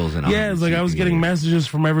Cellar? Beatles. And Yeah, it's like I was getting messages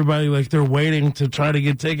from everybody like they're waiting to try to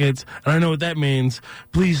get tickets. And I know what that means.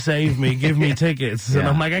 Please save me. Give me tickets. And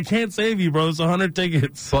I'm like, I can't save you, bro. It's 100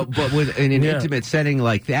 tickets. But with in an intimate setting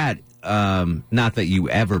like that, not that you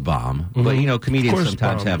ever bomb, but comedians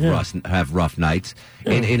sometimes have rough nights.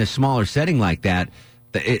 Yeah. In a smaller setting like that,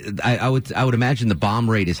 I would imagine the bomb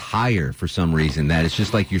rate is higher for some reason. That it's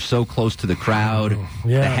just like you're so close to the crowd,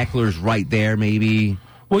 the heckler's right there, maybe.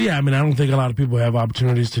 Well, yeah, I mean, I don't think a lot of people have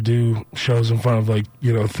opportunities to do shows in front of, like,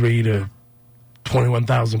 3 to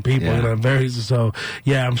 21,000 people. Yeah. It varies. So,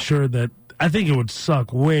 yeah, I'm sure that I think it would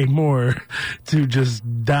suck way more to just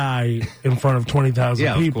die in front of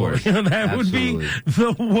 20,000 people. Of course. That Absolutely. would be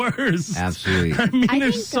the worst. Absolutely. I mean,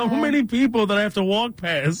 there's so many people that I have to walk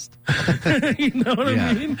past. You know what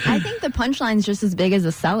I mean? I think the punchline's just as big as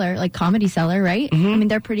a cellar, like Comedy Cellar, right? Mm-hmm. I mean,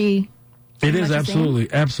 they're pretty. It is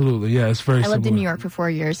absolutely. Yeah, it's very I lived in similar. New York for 4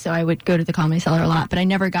 years, so I would go to the Comedy Cellar a lot, but I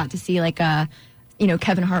never got to see like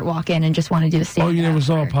Kevin Hart walk in and just want to do a stand-up. Oh, you never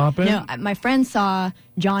saw a pop-in? No, my friend saw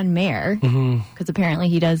John Mayer, Mm-hmm. because apparently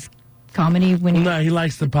he does comedy when he... No, he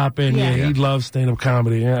likes to pop in. Yeah, he loves stand-up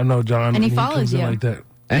comedy. Yeah, I know John. And he comes follows in you. like that.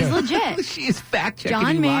 He's legit. She's fact-checking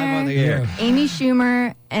John me live Mayer, on the air. Amy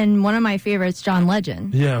Schumer, and one of my favorites, John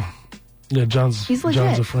Legend. Yeah. Yeah, John's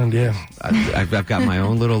legit. a friend, yeah. I've got my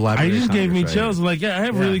own little library. I just of gave me Congress chills. right Like, I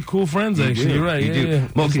have really cool friends, You actually. do. You're right. You yeah, do. yeah.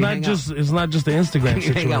 Mo, It's can you not hang just the Instagram Can you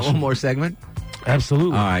situation. hang out one more segment?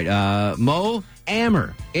 Absolutely. All right. Mo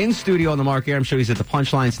Amer in studio on the Mark Arum Show. He's at the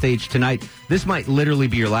Punchline stage tonight. This might literally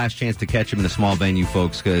be your last chance to catch him in a small venue,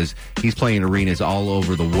 folks, because he's playing arenas all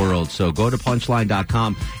over the world. So go to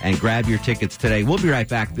punchline.com and grab your tickets today. We'll be right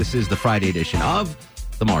back. This is the Friday edition of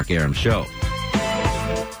the Mark Arum Show.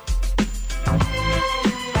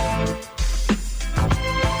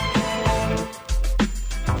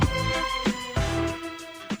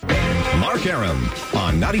 Mark Arum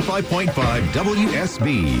on 95.5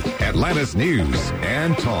 WSB, Atlanta's News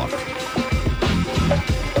and Talk.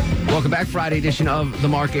 Welcome back. Friday edition of the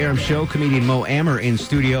Mark Arum Show. Comedian Mo Amer in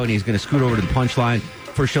studio, and he's going to scoot over to the Punchline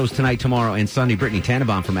for shows tonight, tomorrow, and Sunday. Brittany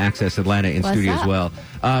Tannenbaum from Accessatl in What's studio up? as well.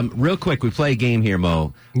 Real quick, we play a game here,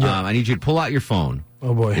 Mo. Yeah. I need you to pull out your phone.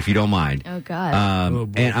 Oh, boy. If you don't mind. Oh, God.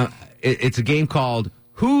 And it's a game called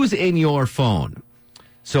Who's in Your Phone?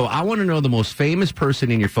 So I want to know the most famous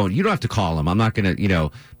person in your phone. You don't have to call them. I'm not going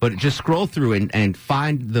to, but just scroll through and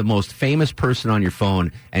find the most famous person on your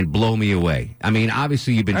phone and blow me away. I mean,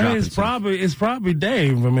 obviously you've been dropping it's probably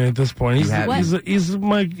Dave. I mean, at this point, he's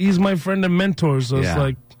my friend and mentor. So it's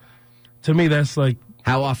like, to me, that's like.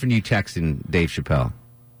 How often do you texting Dave Chappelle?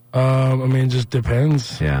 I mean, it just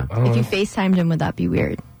depends. Yeah. If you FaceTimed him, would that be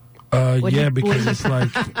weird? Because it's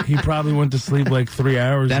like he probably went to sleep like 3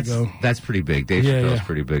 hours ago. That's pretty big. Dave Chappelle's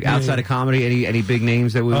pretty big. Outside of comedy, any big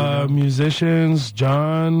names that we musicians?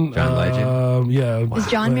 John Legend. Yeah. Is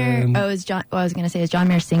John Mayer? Is John? Well, I was going to say, is John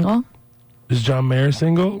Mayer single? Is John Mayer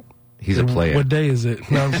single? He's a player. What day is it?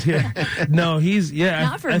 No, no, he's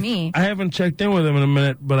Not for me. I haven't checked in with him in a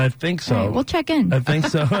minute, but I think so. All right, we'll check in. I think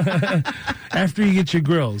so. After you get your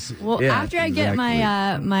grills. Well, after I get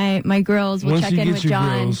my grills, we'll Once check you in get with your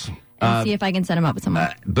John grills. and see if I can set him up with someone.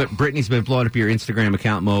 But Brittany's been blowing up your Instagram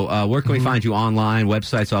account, Mo. Where can we find you online,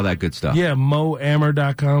 websites, all that good stuff? Yeah,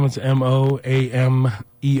 moamer.com. It's MOAMER.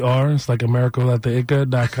 It's like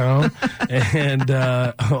America.com. And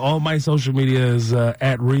all my social media is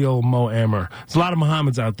at Real Mo Amer. There's a lot of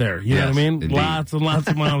Mohammeds out there. You know what I mean? Indeed. Lots and lots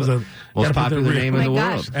of Mohammeds. Most popular name in the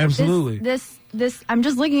world. Absolutely. This I'm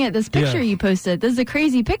just looking at this picture you posted. This is a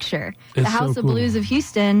crazy picture. It's the House so of cool. Blues of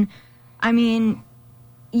Houston. I mean,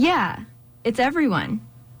 yeah, it's everyone.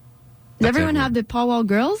 Does everyone have the Paul Wall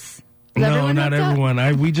girls? Is No, everyone not hooked up?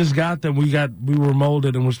 everyone. We just got them. We were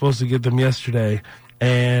molded and we're supposed to get them yesterday.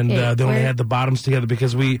 And Okay, then we where- had the bottoms together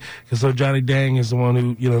because so Johnny Dang is the one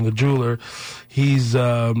who, the jeweler.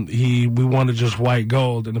 We wanted just white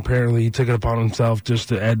gold, and apparently he took it upon himself just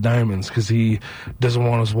to add diamonds because he doesn't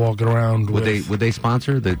want us walking around. Would they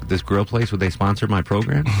sponsor this grill place? Would they sponsor my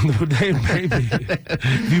program? Would they? Maybe.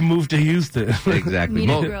 If you move to Houston. Exactly. Meet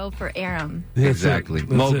Mo, a grill for Arum. exactly.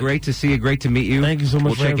 That's Mo, it. great to see you. Great to meet you. Thank you so much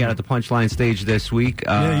We'll for check having you out me. at the Punchline stage this week.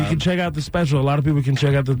 Yeah, you can check out the special. A lot of people can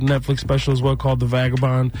check out the Netflix special as well called The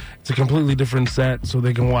Vagabond. It's a completely different set, so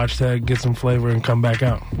they can watch that, get some flavor, and come back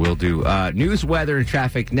out. Will do. News, weather, and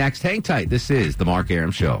traffic next. Hang tight. This is the Mark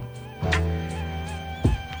Arum Show.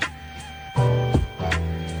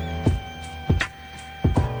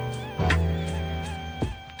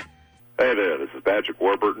 Hey there, this is Patrick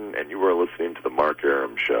Warburton, and you are listening to the Mark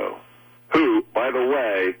Arum Show. Who, by the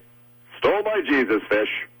way, stole my Jesus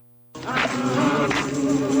fish.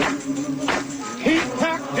 He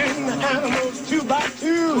packed in the animals 2 by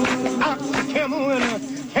 2, ox, a camel, and a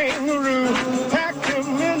kangaroo. Packed him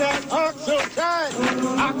in that ox so tight,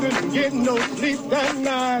 I couldn't get no sleep that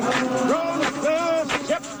night. Roll the blood,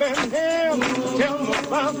 Shep and Ham, tell them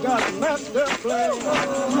about God's master plan.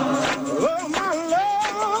 Oh, my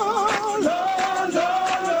Lord, Lord,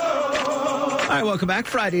 Lord, Lord. right, welcome back.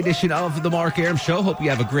 Friday edition of the Mark Arum Show. Hope you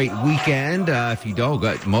have a great weekend. If you don't,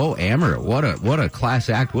 got Mo Amer. What a class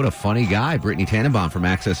act. What a funny guy. Brittany Tannenbaum from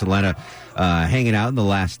Accessatl hanging out in the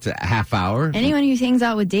last half hour. Anyone who hangs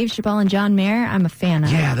out with Dave Chappelle and John Mayer, I'm a fan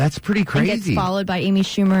of. Yeah, that's pretty crazy. And gets followed by Amy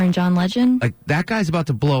Schumer and John Legend. Like, that guy's about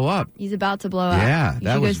to blow up. He's about to blow up. Yeah.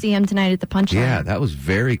 You should go see him tonight at the Punchline. Yeah, that was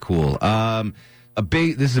very cool.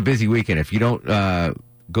 This is a busy weekend. If you don't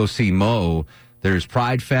go see Mo, there's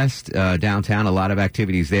Pride Fest downtown, a lot of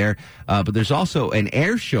activities there. But there's also an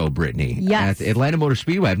air show, Brittany, yes, at the Atlanta Motor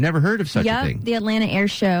Speedway. I've never heard of such a thing. The Atlanta Air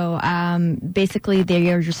Show. Basically,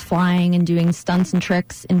 they are just flying and doing stunts and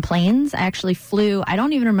tricks in planes. I actually flew, I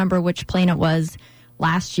don't even remember which plane it was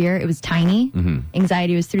last year. It was tiny. Mm-hmm.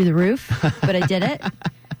 Anxiety was through the roof, but I did it.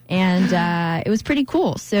 And it was pretty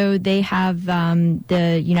cool. So they have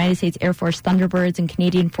the United States Air Force Thunderbirds and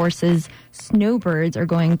Canadian Forces Snowbirds are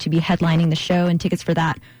going to be headlining the show, and tickets for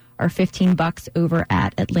that are $15 over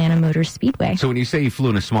at Atlanta Motor Speedway. So when you say you flew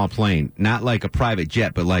in a small plane, not like a private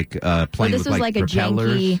jet, but like a plane with like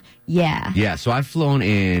propellers? A janky, yeah. Yeah, so I've flown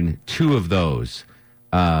in two of those.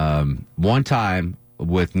 One time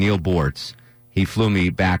with Neil Bortz. He flew me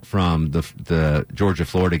back from the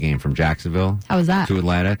Georgia-Florida game from Jacksonville. How was that? To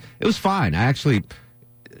Atlanta. It was fine.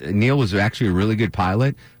 Neil was actually a really good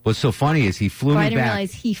pilot. What's so funny is he flew me back. I didn't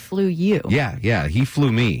realize he flew you. Yeah, he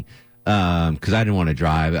flew me because I didn't want to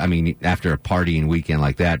drive. I mean, after a partying weekend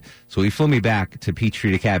like that. So he flew me back to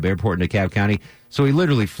Peachtree DeKalb Airport in DeKalb County. So he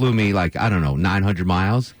literally flew me 900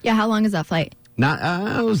 miles. Yeah, how long is that flight?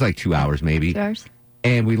 It was like 2 hours maybe. 2 hours?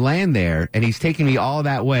 And we land there, and he's taking me all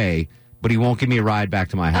that way, but he won't give me a ride back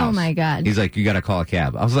to my house. Oh, my God. He's like, you got to call a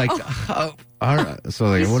cab. I was like, oh all right.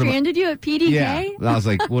 So he stranded you at PDK? Yeah. I was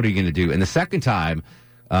like, what are you going to do? And the second time,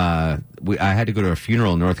 I had to go to a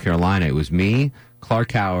funeral in North Carolina. It was me,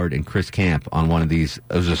 Clark Howard, and Chris Camp on one of these.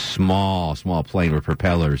 It was a small plane with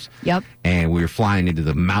propellers. Yep. And we were flying into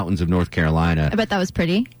the mountains of North Carolina. I bet that was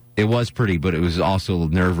pretty. It was pretty, but it was also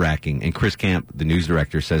nerve-wracking. And Chris Camp, the news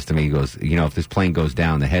director, says to me, he goes, if this plane goes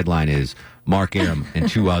down, the headline is Mark Arum and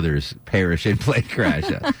two others perish in plane crash.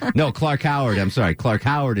 No, Clark Howard. I'm sorry. Clark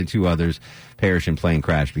Howard and two others perish in plane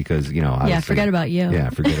crash because, forget about you.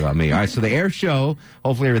 Yeah, forget about me. All right, so the air show,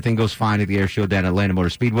 hopefully everything goes fine at the air show down at Atlanta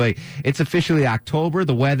Motor Speedway. It's officially October.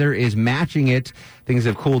 The weather is matching it. Things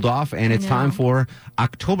have cooled off, and it's time for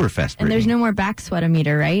Oktoberfest. Brittany. And there's no more back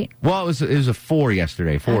sweat-o-meter, right? Well, it was a 4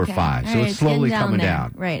 yesterday, 4 or 5. So it's slowly coming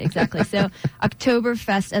down. Right, exactly. So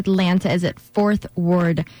Oktoberfest Atlanta is at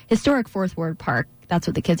historic Fourth Ward Park. That's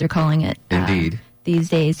what the kids are calling it. Indeed. These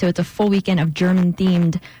days. So it's a full weekend of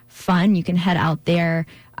German-themed fun. You can head out there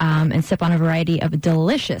and sip on a variety of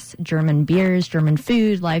delicious German beers, German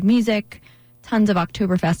food, live music, tons of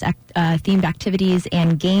Oktoberfest themed activities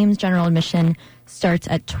and games. General admission starts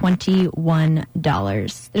at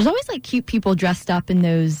 $21. There's always cute people dressed up in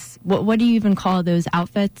those, what do you even call those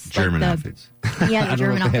outfits? German outfits. Yeah, the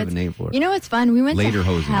German outfits. They have a name for it. You know what's fun? We went to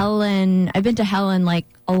Lederhosen. Helen. I've been to Helen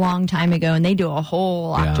a long time ago, and they do a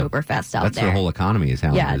whole Oktoberfest out that's there. Their whole economy is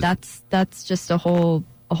Helen. Yeah, that's just a whole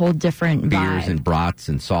different beers vibe. And brats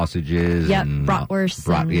and sausages. Yep, and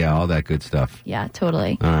bratwurst. All that good stuff. Yeah,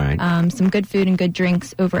 totally. All right. Some good food and good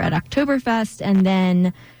drinks over at Oktoberfest, and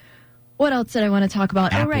then what else did I want to talk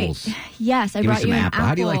about? Apples. Oh, right. Yes, I brought you an apple.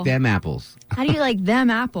 How do you like them apples? How do you like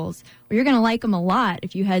them apples? Well, you're going to like them a lot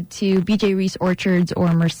if you head to BJ Reese Orchards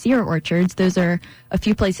or Mercier Orchards. Those are a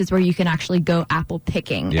few places where you can actually go apple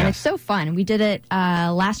picking. Yes. And it's so fun. We did it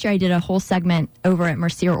last year. I did a whole segment over at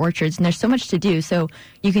Mercier Orchards, and there's so much to do. So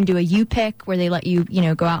you can do a U-pick where they let you,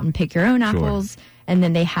 go out and pick your own apples. Sure. And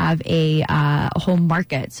then they have a whole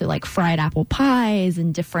market, so fried apple pies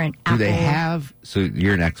and different apples. Do they have, so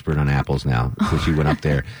you're an expert on apples now, since you went up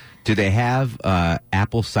there. Do they have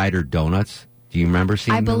apple cider donuts? Do you remember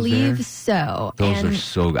seeing those? I believe there? so. Those are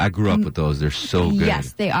so, I grew up with those. They're so good.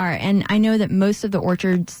 Yes, they are. And I know that most of the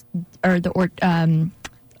orchards, or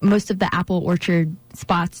most of the apple orchard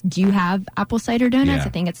spots do have apple cider donuts. Yeah. I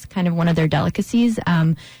think it's kind of one of their delicacies.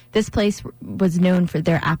 This place was known for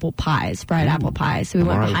their apple pies, fried apple pies. So we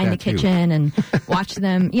went behind the kitchen and watched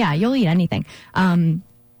them. Yeah, you'll eat anything.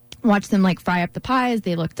 Watch them fry up the pies.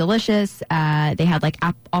 They look delicious. They had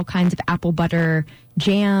all kinds of apple butter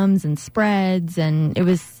jams and spreads, and it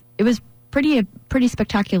was pretty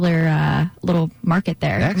spectacular little market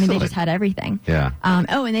there. Excellent. I mean, they just had everything. Yeah.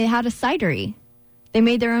 And they had a cidery. They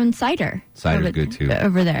made their own cider. Cider's good too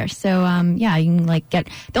over there. So you can get.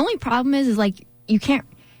 The only problem is you can't.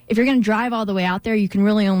 if you're going to drive all the way out there, you can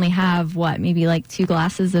really only have, maybe like 2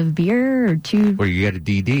 glasses of beer or 2. Or you get a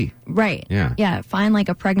DD. Right. Yeah. Yeah. Find like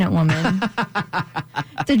a pregnant woman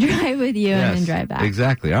to drive with you and then drive back.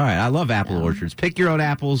 Exactly. All right. I love apple orchards. Pick your own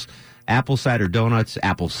apples, apple cider donuts,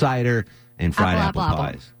 apple cider, and fried apple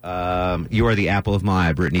pies. You are the apple of my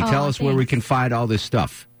eye, Brittany. Tell us where we can find all this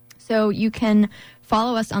stuff. So you can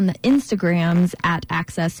follow us on the Instagrams at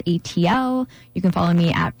Accessatl. You can follow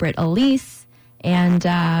me at Britt Elise. And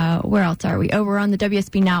where else are we? Oh, we're on the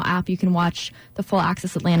WSB Now app. You can watch the full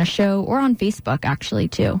Access Atlanta show, or on Facebook, actually,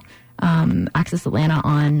 too. Access Atlanta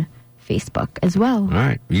on Facebook as well. All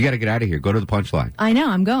right. You got to get out of here. Go to the punchline. I know.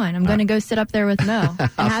 I'm going. I'm going to go sit up there with Mo and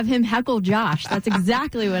have him heckle Josh. That's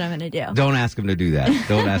exactly what I'm going to do. Don't ask him to do that.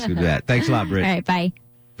 Don't ask him to do that. Thanks a lot, Britt. All right. Bye.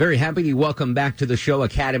 Very happy to welcome back to the show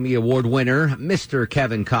Academy Award winner, Mr.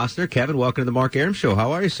 Kevin Costner. Kevin, welcome to the Mark Arum Show.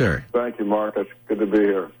 How are you, sir? Thank you, Mark. It's good to be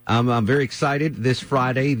here. I'm very excited. This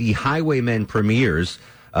Friday, The Highwaymen premieres,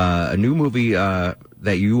 a new movie that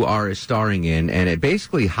you are starring in, and it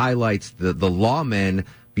basically highlights the lawmen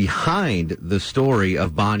behind the story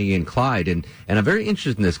of Bonnie and Clyde. And I'm very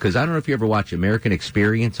interested in this because I don't know if you ever watch American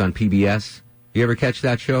Experience on PBS. You ever catch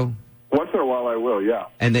that show? Once in a while I will, yeah.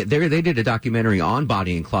 And they did a documentary on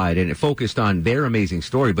Bonnie and Clyde, and it focused on their amazing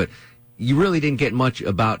story, but you really didn't get much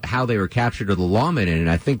about how they were captured or the lawmen in it, and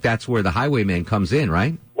I think that's where the Highwayman comes in,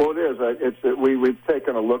 right? Well, it is. We've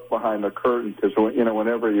taken a look behind the curtain because,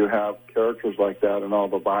 whenever you have characters like that and all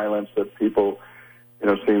the violence that people,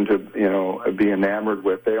 seem to, be enamored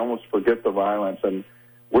with, they almost forget the violence. And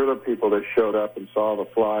we're the people that showed up and saw the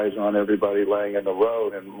flies on everybody laying in the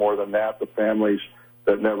road, and more than that, the families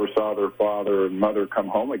that never saw their father and mother come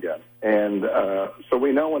home again. And so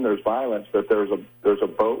we know when there's violence that there's a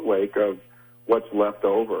boat wake of what's left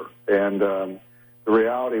over. And the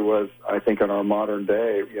reality was, I think in our modern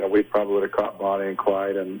day, we probably would have caught Bonnie and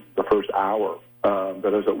Clyde in the first hour.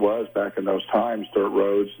 But as it was back in those times, dirt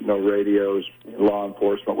roads, no radios, law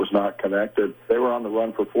enforcement was not connected. They were on the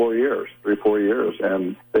run for 4 years, 4 years.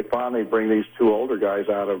 And they finally bring these 2 older guys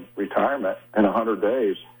out of retirement in 100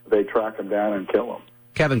 days. They track them down and kill them.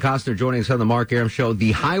 Kevin Costner joining us on the Mark Arum Show.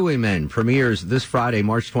 The Highwaymen premieres this Friday,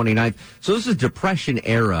 March 29th. So this is Depression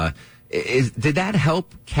era. Did that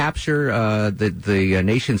help capture the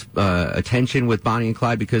nation's attention with Bonnie and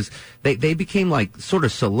Clyde? Because they became like sort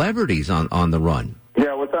of celebrities on the run.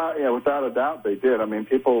 Yeah, without a doubt they did. I mean,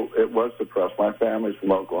 it was depressed. My family's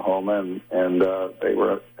from Oklahoma, and they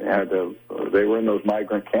were in those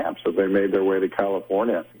migrant camps as they made their way to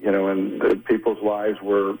California. And people's lives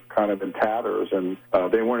were kind of in tatters, and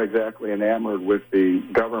they weren't exactly enamored with the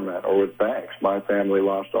government or with banks. My family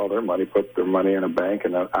lost all their money, put their money in a bank,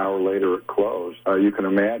 and an hour later it closed. You can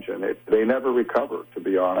imagine they never recovered, to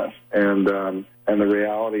be honest. And the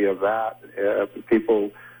reality of that,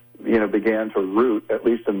 people began to root, at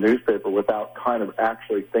least in the newspaper, without kind of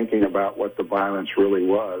actually thinking about what the violence really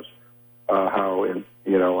was, how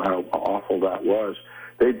awful that was.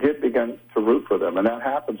 They did begin to root for them, and that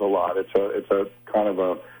happens a lot. It's a kind of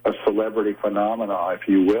a celebrity phenomenon, if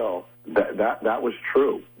you will. That was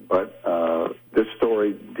true, but this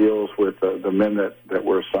story deals with the men that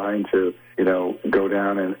were assigned to go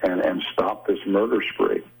down and stop this murder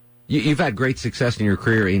spree. You've had great success in your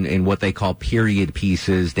career in what they call period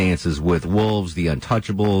pieces, Dances with Wolves, The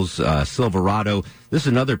Untouchables, Silverado. This is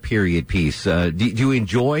another period piece. Do you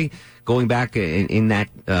enjoy going back in that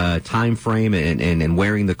time frame and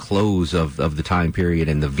wearing the clothes of the time period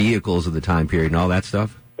and the vehicles of the time period and all that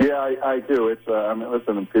stuff? Yeah, I do. It's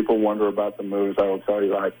listen, people wonder about the movies. I will tell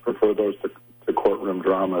you, I prefer those to courtroom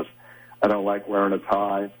dramas. I don't like wearing a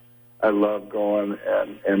tie. I love going,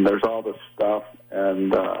 and there's all this stuff,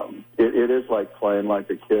 and it is like playing like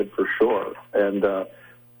a kid for sure. And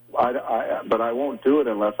but I won't do it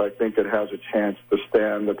unless I think it has a chance to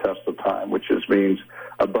stand the test of time, which means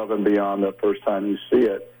above and beyond the first time you see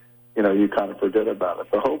it, you kind of forget about it.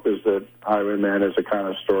 The hope is that Highwayman is a kind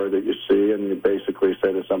of story that you see, and you basically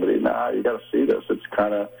say to somebody, "Nah, you got to see this. It's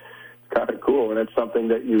kind of cool," and it's something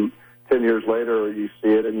that 10 years later you see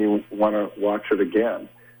it and you want to watch it again.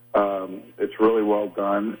 It's really well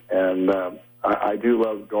done, and I do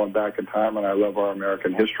love going back in time, and I love our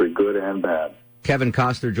American history, good and bad. Kevin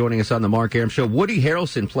Costner joining us on the Mark Arum Show. Woody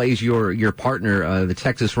Harrelson plays your partner, the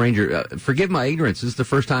Texas Ranger. Forgive my ignorance. Is this the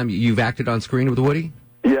first time you've acted on screen with Woody?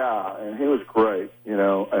 Yeah, and he was great. He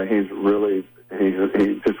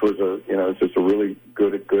just was just a really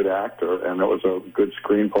good actor, and it was a good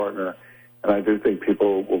screen partner. And I do think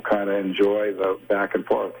people will kind of enjoy the back and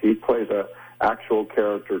forth. He plays a actual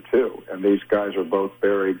character too, and these guys are both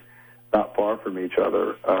buried not far from each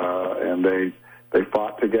other, and they they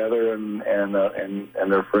fought together, and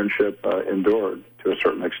their friendship endured to a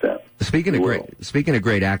certain extent. Speaking of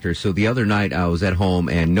great actors, so the other night I was at home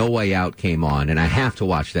and No Way Out came on, and I have to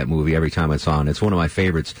watch that movie every time it's on. It's one of my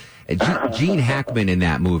favorites. Gene Hackman in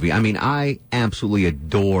that movie. I mean, I absolutely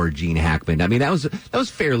adore Gene Hackman. I mean, that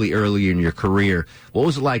was fairly early in your career. What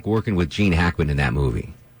was it like working with Gene Hackman in that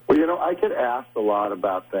movie? Well, I get asked a lot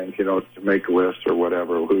about things, to make lists or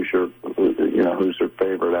whatever. Who's your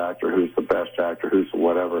favorite actor? Who's the best actor? Who's the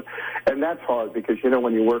whatever? And that's hard because,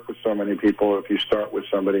 when you work with so many people, if you start with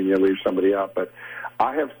somebody and you leave somebody out. But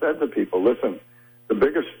I have said to people, listen, the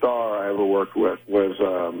biggest star I ever worked with was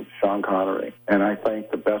Sean Connery. And I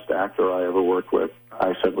think the best actor I ever worked with,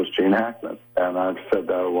 I said, was Gene Hackman. And I've said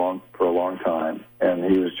that for a long time. And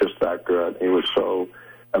he was just that good. He was so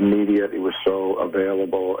immediate. He was so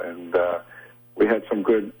available, and we had some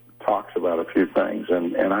good talks about a few things,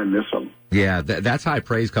 and I miss him. Yeah, that's high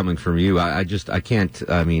praise coming from you. I can't.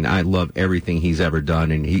 I mean, I love everything he's ever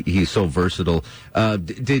done, and he's so versatile.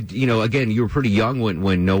 Again, you were pretty young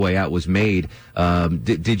when No Way Out was made.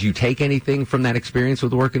 Did you take anything from that experience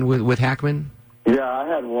with working with Hackman? Yeah, I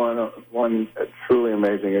had one truly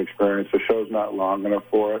amazing experience. The show's not long enough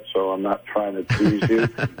for it, so I'm not trying to tease you.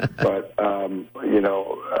 But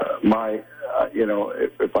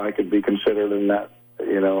if I could be considered in that,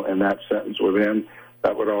 in that sentence with him,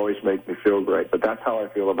 that would always make me feel great. But that's how I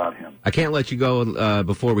feel about him. I can't let you go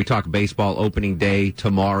before we talk baseball. Opening day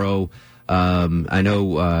tomorrow. I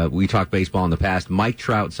know we talked baseball in the past. Mike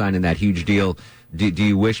Trout signing that huge deal. Do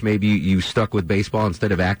you wish maybe you stuck with baseball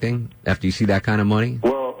instead of acting after you see that kind of money?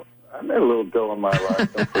 Well, I made a little deal in my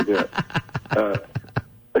life, don't forget.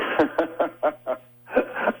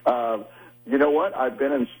 You know what? I've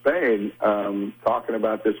been in Spain talking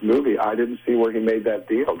about this movie. I didn't see where he made that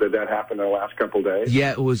deal. Did that happen in the last couple of days?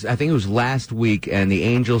 Yeah, I think it was last week, and the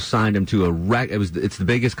Angels signed him to it's the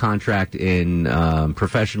biggest contract in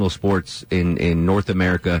professional sports in North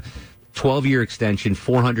America. 12-year extension,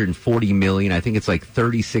 $440 million. I think it's like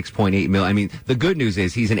 $36.8 million. I mean, the good news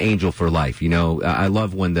is he's an Angel for life. I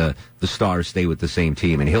love when the stars stay with the same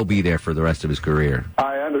team, and he'll be there for the rest of his career.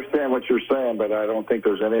 I understand what you're saying, but I don't think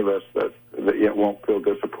there's any of us that won't feel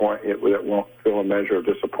disappointed. That won't feel a measure of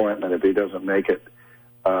disappointment if he doesn't make it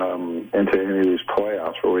into any of these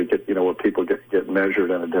playoffs where we get, where people get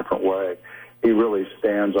measured in a different way. He really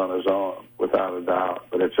stands on his own, without a doubt.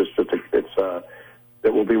 But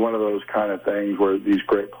it will be one of those kind of things where these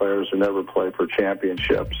great players who never play for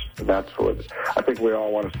championships. That's what I think we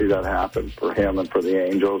all want to see that happen for him and for the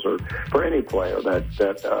Angels, or for any player that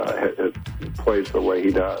plays the way he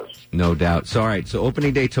does. No doubt. So, all right, so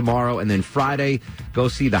opening day tomorrow, and then Friday, go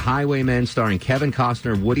see The Highwaymen starring Kevin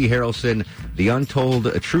Costner, Woody Harrelson, the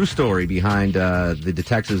untold true story behind the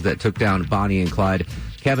detectives that took down Bonnie and Clyde.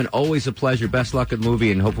 Kevin, always a pleasure. Best luck at the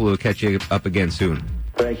movie, and hopefully we'll catch you up again soon.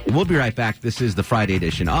 Thank you. We'll be right back. This is the Friday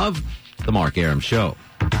edition of The Mark Arum Show.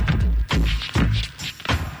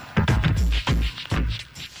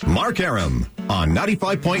 Mark Arum on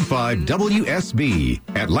 95.5 WSB,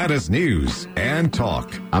 Atlanta's News and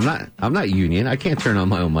Talk. I'm not union. I can't turn on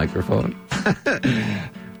my own microphone.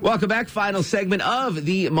 Welcome back. Final segment of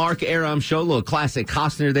the Mark Arum Show. A little classic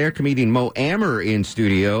Costner there. Comedian Mo Amer in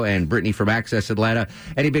studio, and Brittany from Accessatl.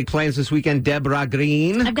 Any big plans this weekend, Deborah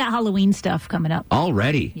Green? I've got Halloween stuff coming up.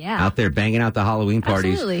 Already? Yeah. Out there banging out the Halloween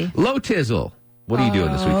parties. Absolutely. Low Tizzle. What are you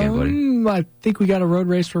doing this weekend, buddy? I think we got a road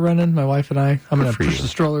race we're running, my wife and I. I'm going to push the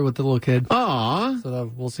stroller with the little kid. Aw.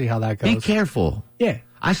 So we'll see how that goes. Be careful. Yeah.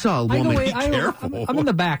 I saw a woman. Be careful. I'm in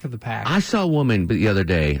the back of the pack. I saw a woman the other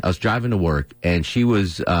day. I was driving to work, and she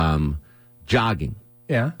was jogging.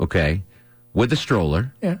 Yeah. Okay. With a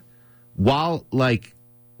stroller. Yeah. While,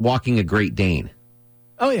 walking a Great Dane.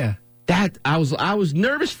 Oh, yeah. That, I was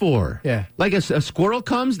nervous for her. Yeah. Like a squirrel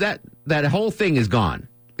comes, that whole thing is gone.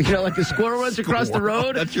 Like a squirrel runs across the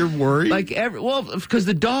road. That's your worry? Because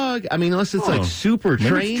the dog, unless it's super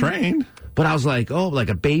trained. But I was like, like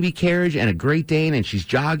a baby carriage and a Great Dane, and she's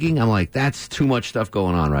jogging. I'm like, that's too much stuff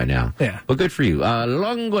going on right now. Yeah. But good for you.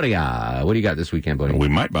 Longoria, what do you got this weekend, buddy? We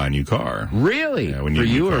might buy a new car. Really? Yeah, for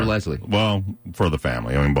you or Leslie? Well, for the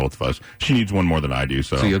family. Both of us. She needs one more than I do.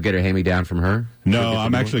 So you'll get her hand-me-down from her? No,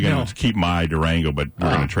 I'm actually going to keep my Durango, but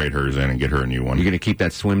we're going to trade hers in and get her a new one. You're going to keep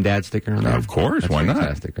that Swim Dad sticker on there? Of course. That's why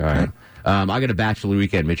fantastic. not? All right. I got a bachelor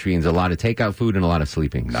weekend, which means a lot of takeout food and a lot of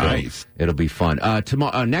sleeping. Nice. So it'll be fun.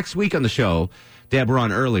 Next week on the show, Deb, we're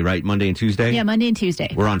on early, right? Monday and Tuesday? Yeah, Monday and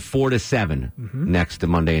Tuesday. We're on 4 to 7 next to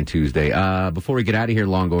Monday and Tuesday. Before we get out of here,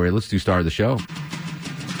 Longoria, let's do Star of the Show.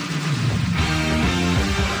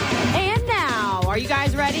 And now, are you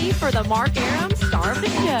guys ready for the Mark Arum star of the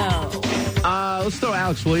show. Let's throw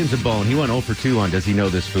Alex Williams a bone. He went 0 for 2 on Does He Know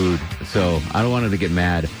This Food? So I don't want him to get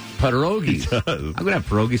mad. Pierogies. I'm going to have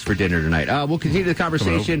pierogies for dinner tonight. We'll continue the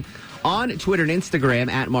conversation on Twitter and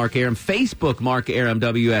Instagram at Mark Arum, Facebook Mark Arum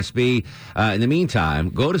WSB. In the meantime,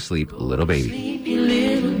 go to sleep, little baby. Sleepy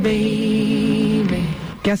little baby.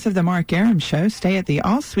 Guests of the Mark Arum Show stay at the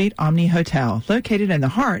All-Suite Omni Hotel, located in the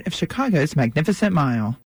heart of Chicago's Magnificent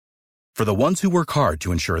Mile. For the ones who work hard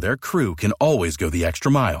to ensure their crew can always go the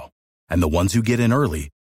extra mile, and the ones who get in early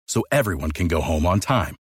so everyone can go home on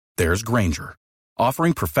time, there's Grainger,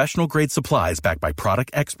 offering professional-grade supplies backed by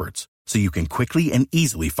product experts so you can quickly and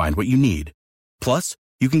easily find what you need. Plus,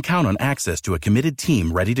 you can count on access to a committed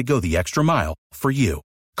team ready to go the extra mile for you.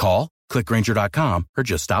 Call, click Grainger.com, or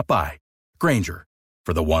just stop by. Grainger,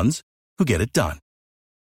 for the ones who get it done.